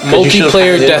 'Cause you should have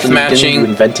multiplayer had it from the beginning, you deathmatching,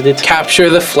 invented it. capture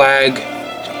the flag,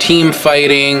 team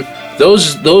fighting.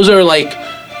 Those are like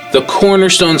the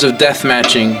cornerstones of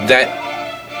deathmatching that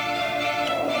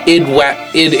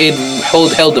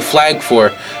it held the flag for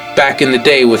back in the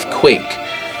day with Quake.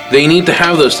 They need to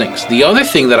have those things. The other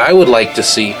thing that I would like to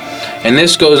see, and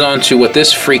this goes on to what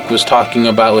this freak was talking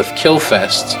about with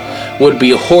Killfests, would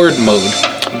be a horde mode.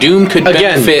 Doom could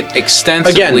Again- benefit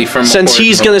extensively from since horde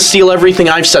he's mode. gonna steal everything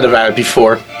I've said about it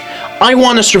before, I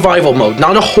want a survival mode,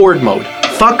 not a horde mode.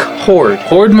 Fuck horde.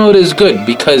 Horde mode is good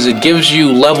because it gives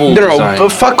you level No, design.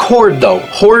 but fuck horde though.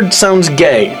 Horde sounds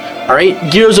gay. All right,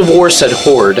 Gears of War said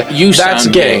horde. You That's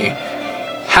sound gay. gay.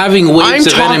 Having waves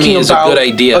I'm of enemies talking is a about good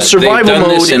idea. a survival They've done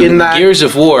this mode in that Gears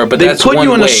of War, but They that's put one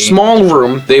you in way. a small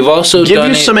room, They've also give done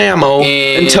you it some ammo,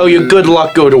 and in- tell you good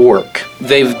luck, go to work.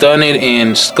 They've done it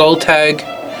in Skulltag,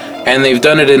 and they've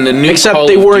done it in the new. Except Call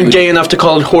they of weren't Duty. gay enough to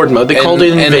call it horde mode. They called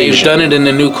it And they've invasion. done it in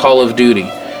the new Call of Duty.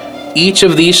 Each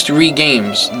of these 3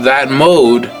 games, that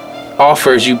mode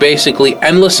offers you basically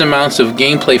endless amounts of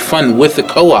gameplay fun with the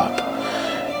co-op.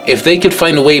 If they could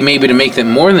find a way maybe to make them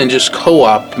more than just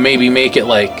co-op, maybe make it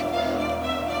like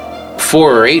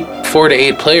 4 to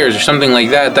 8 players or something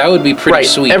like that, that would be pretty Right.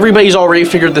 sweet. Everybody's already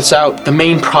figured this out. The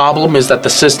main problem is that the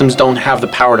systems don't have the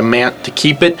power to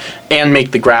keep it and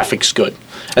make the graphics good.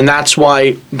 And that's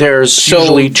why there's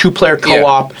usually 2-player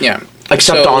co-op, yeah.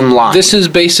 except So, online. This is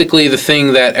basically the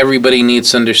thing that everybody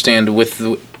needs to understand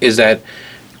is that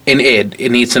in it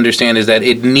needs to understand is that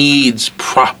it needs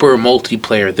proper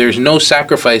multiplayer. There's no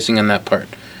sacrificing on that part.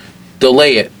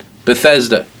 Delay it.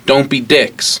 Bethesda, don't be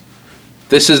dicks.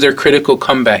 This is their critical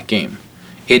comeback game.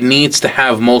 It needs to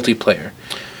have multiplayer.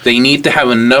 They need to have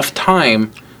enough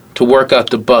time to work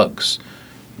out the bugs.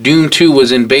 Doom 2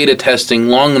 was in beta testing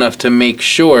long enough to make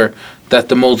sure that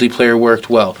the multiplayer worked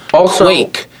well. Also-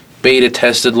 Quake beta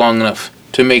tested long enough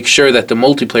to make sure that the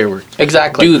multiplayer worked.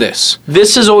 Exactly. Do this.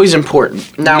 This is always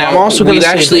important. Now I'm also going we'd to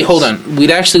actually hold on.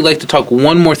 We'd actually like to talk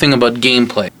one more thing about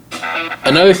gameplay.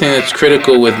 Another thing that's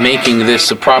critical with making this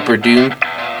a proper Doom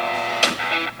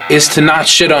is to not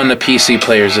shit on the PC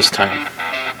players this time.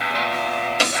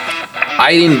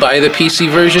 I didn't buy the PC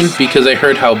version because I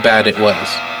heard how bad it was,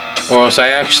 or else I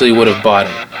actually would have bought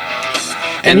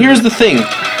it. And here's the thing.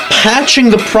 Patching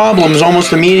the problems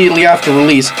almost immediately after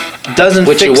release doesn't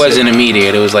Which fix it wasn't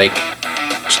immediate. It was like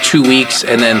 2 weeks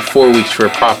and then 4 weeks for a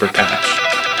proper patch.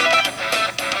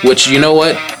 Which, you know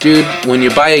what, dude? When you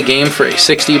buy a game for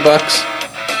 $60,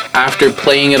 after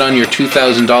playing it on your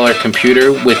 $2,000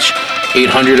 computer, which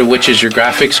 800 of which is your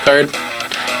graphics card,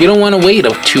 you don't want to wait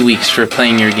 2 weeks for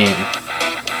playing your game.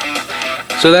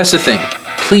 So that's the thing.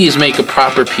 Please make a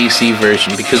proper PC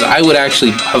version, because I would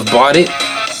actually have bought it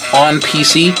on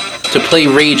PC to play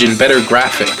Rage in better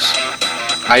graphics.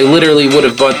 I literally would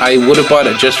have bought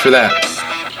it just for that.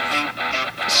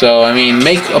 So, I mean,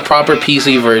 make a proper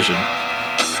PC version.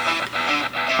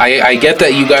 I get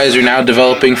that you guys are now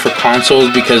developing for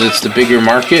consoles because it's the bigger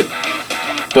market,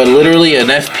 but literally an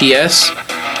FPS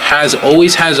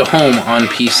always has a home on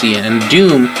PC. And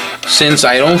Doom, since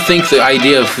I don't think the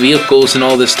idea of vehicles and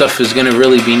all this stuff is going to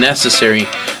really be necessary,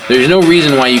 there's no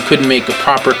reason why you couldn't make a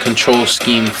proper control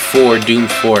scheme for Doom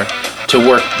 4 to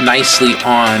work nicely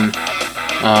on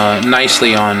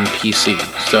PC.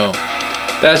 So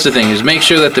that's the thing, is make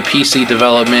sure that the PC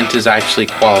development is actually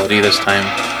quality this time.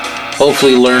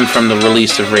 Hopefully learn from the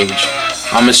release of Rage.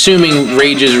 I'm assuming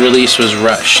Rage's release was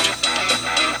rushed.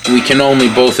 We can only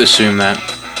both assume that,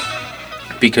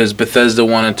 because Bethesda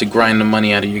wanted to grind the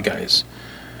money out of you guys.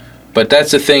 But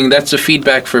that's the thing, that's the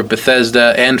feedback for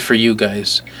Bethesda and for you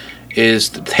guys, is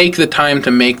to take the time to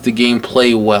make the game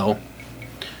play well,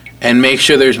 and make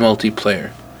sure there's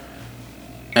multiplayer.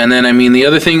 And then, I mean, the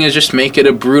other thing is just make it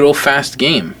a brutal, fast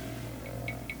game.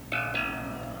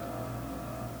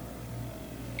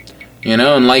 You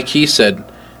know, and like he said,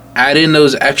 add in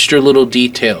those extra little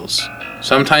details.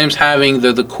 Sometimes having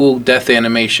the cool death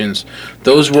animations,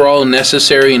 those were all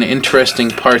necessary and interesting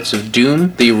parts of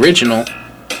Doom, the original.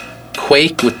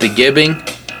 Quake with the gibbing,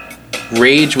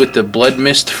 Rage with the blood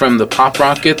mist from the pop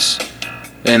rockets,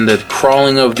 and the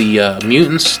crawling of the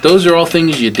mutants. Those are all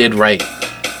things you did right.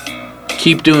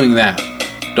 Keep doing that.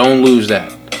 Don't lose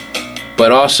that.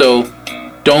 But also,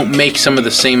 don't make some of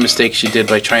the same mistakes you did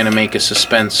by trying to make a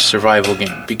suspense survival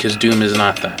game, because Doom is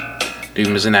not that.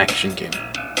 Doom is an action game.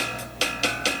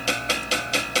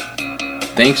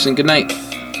 Thanks and good night.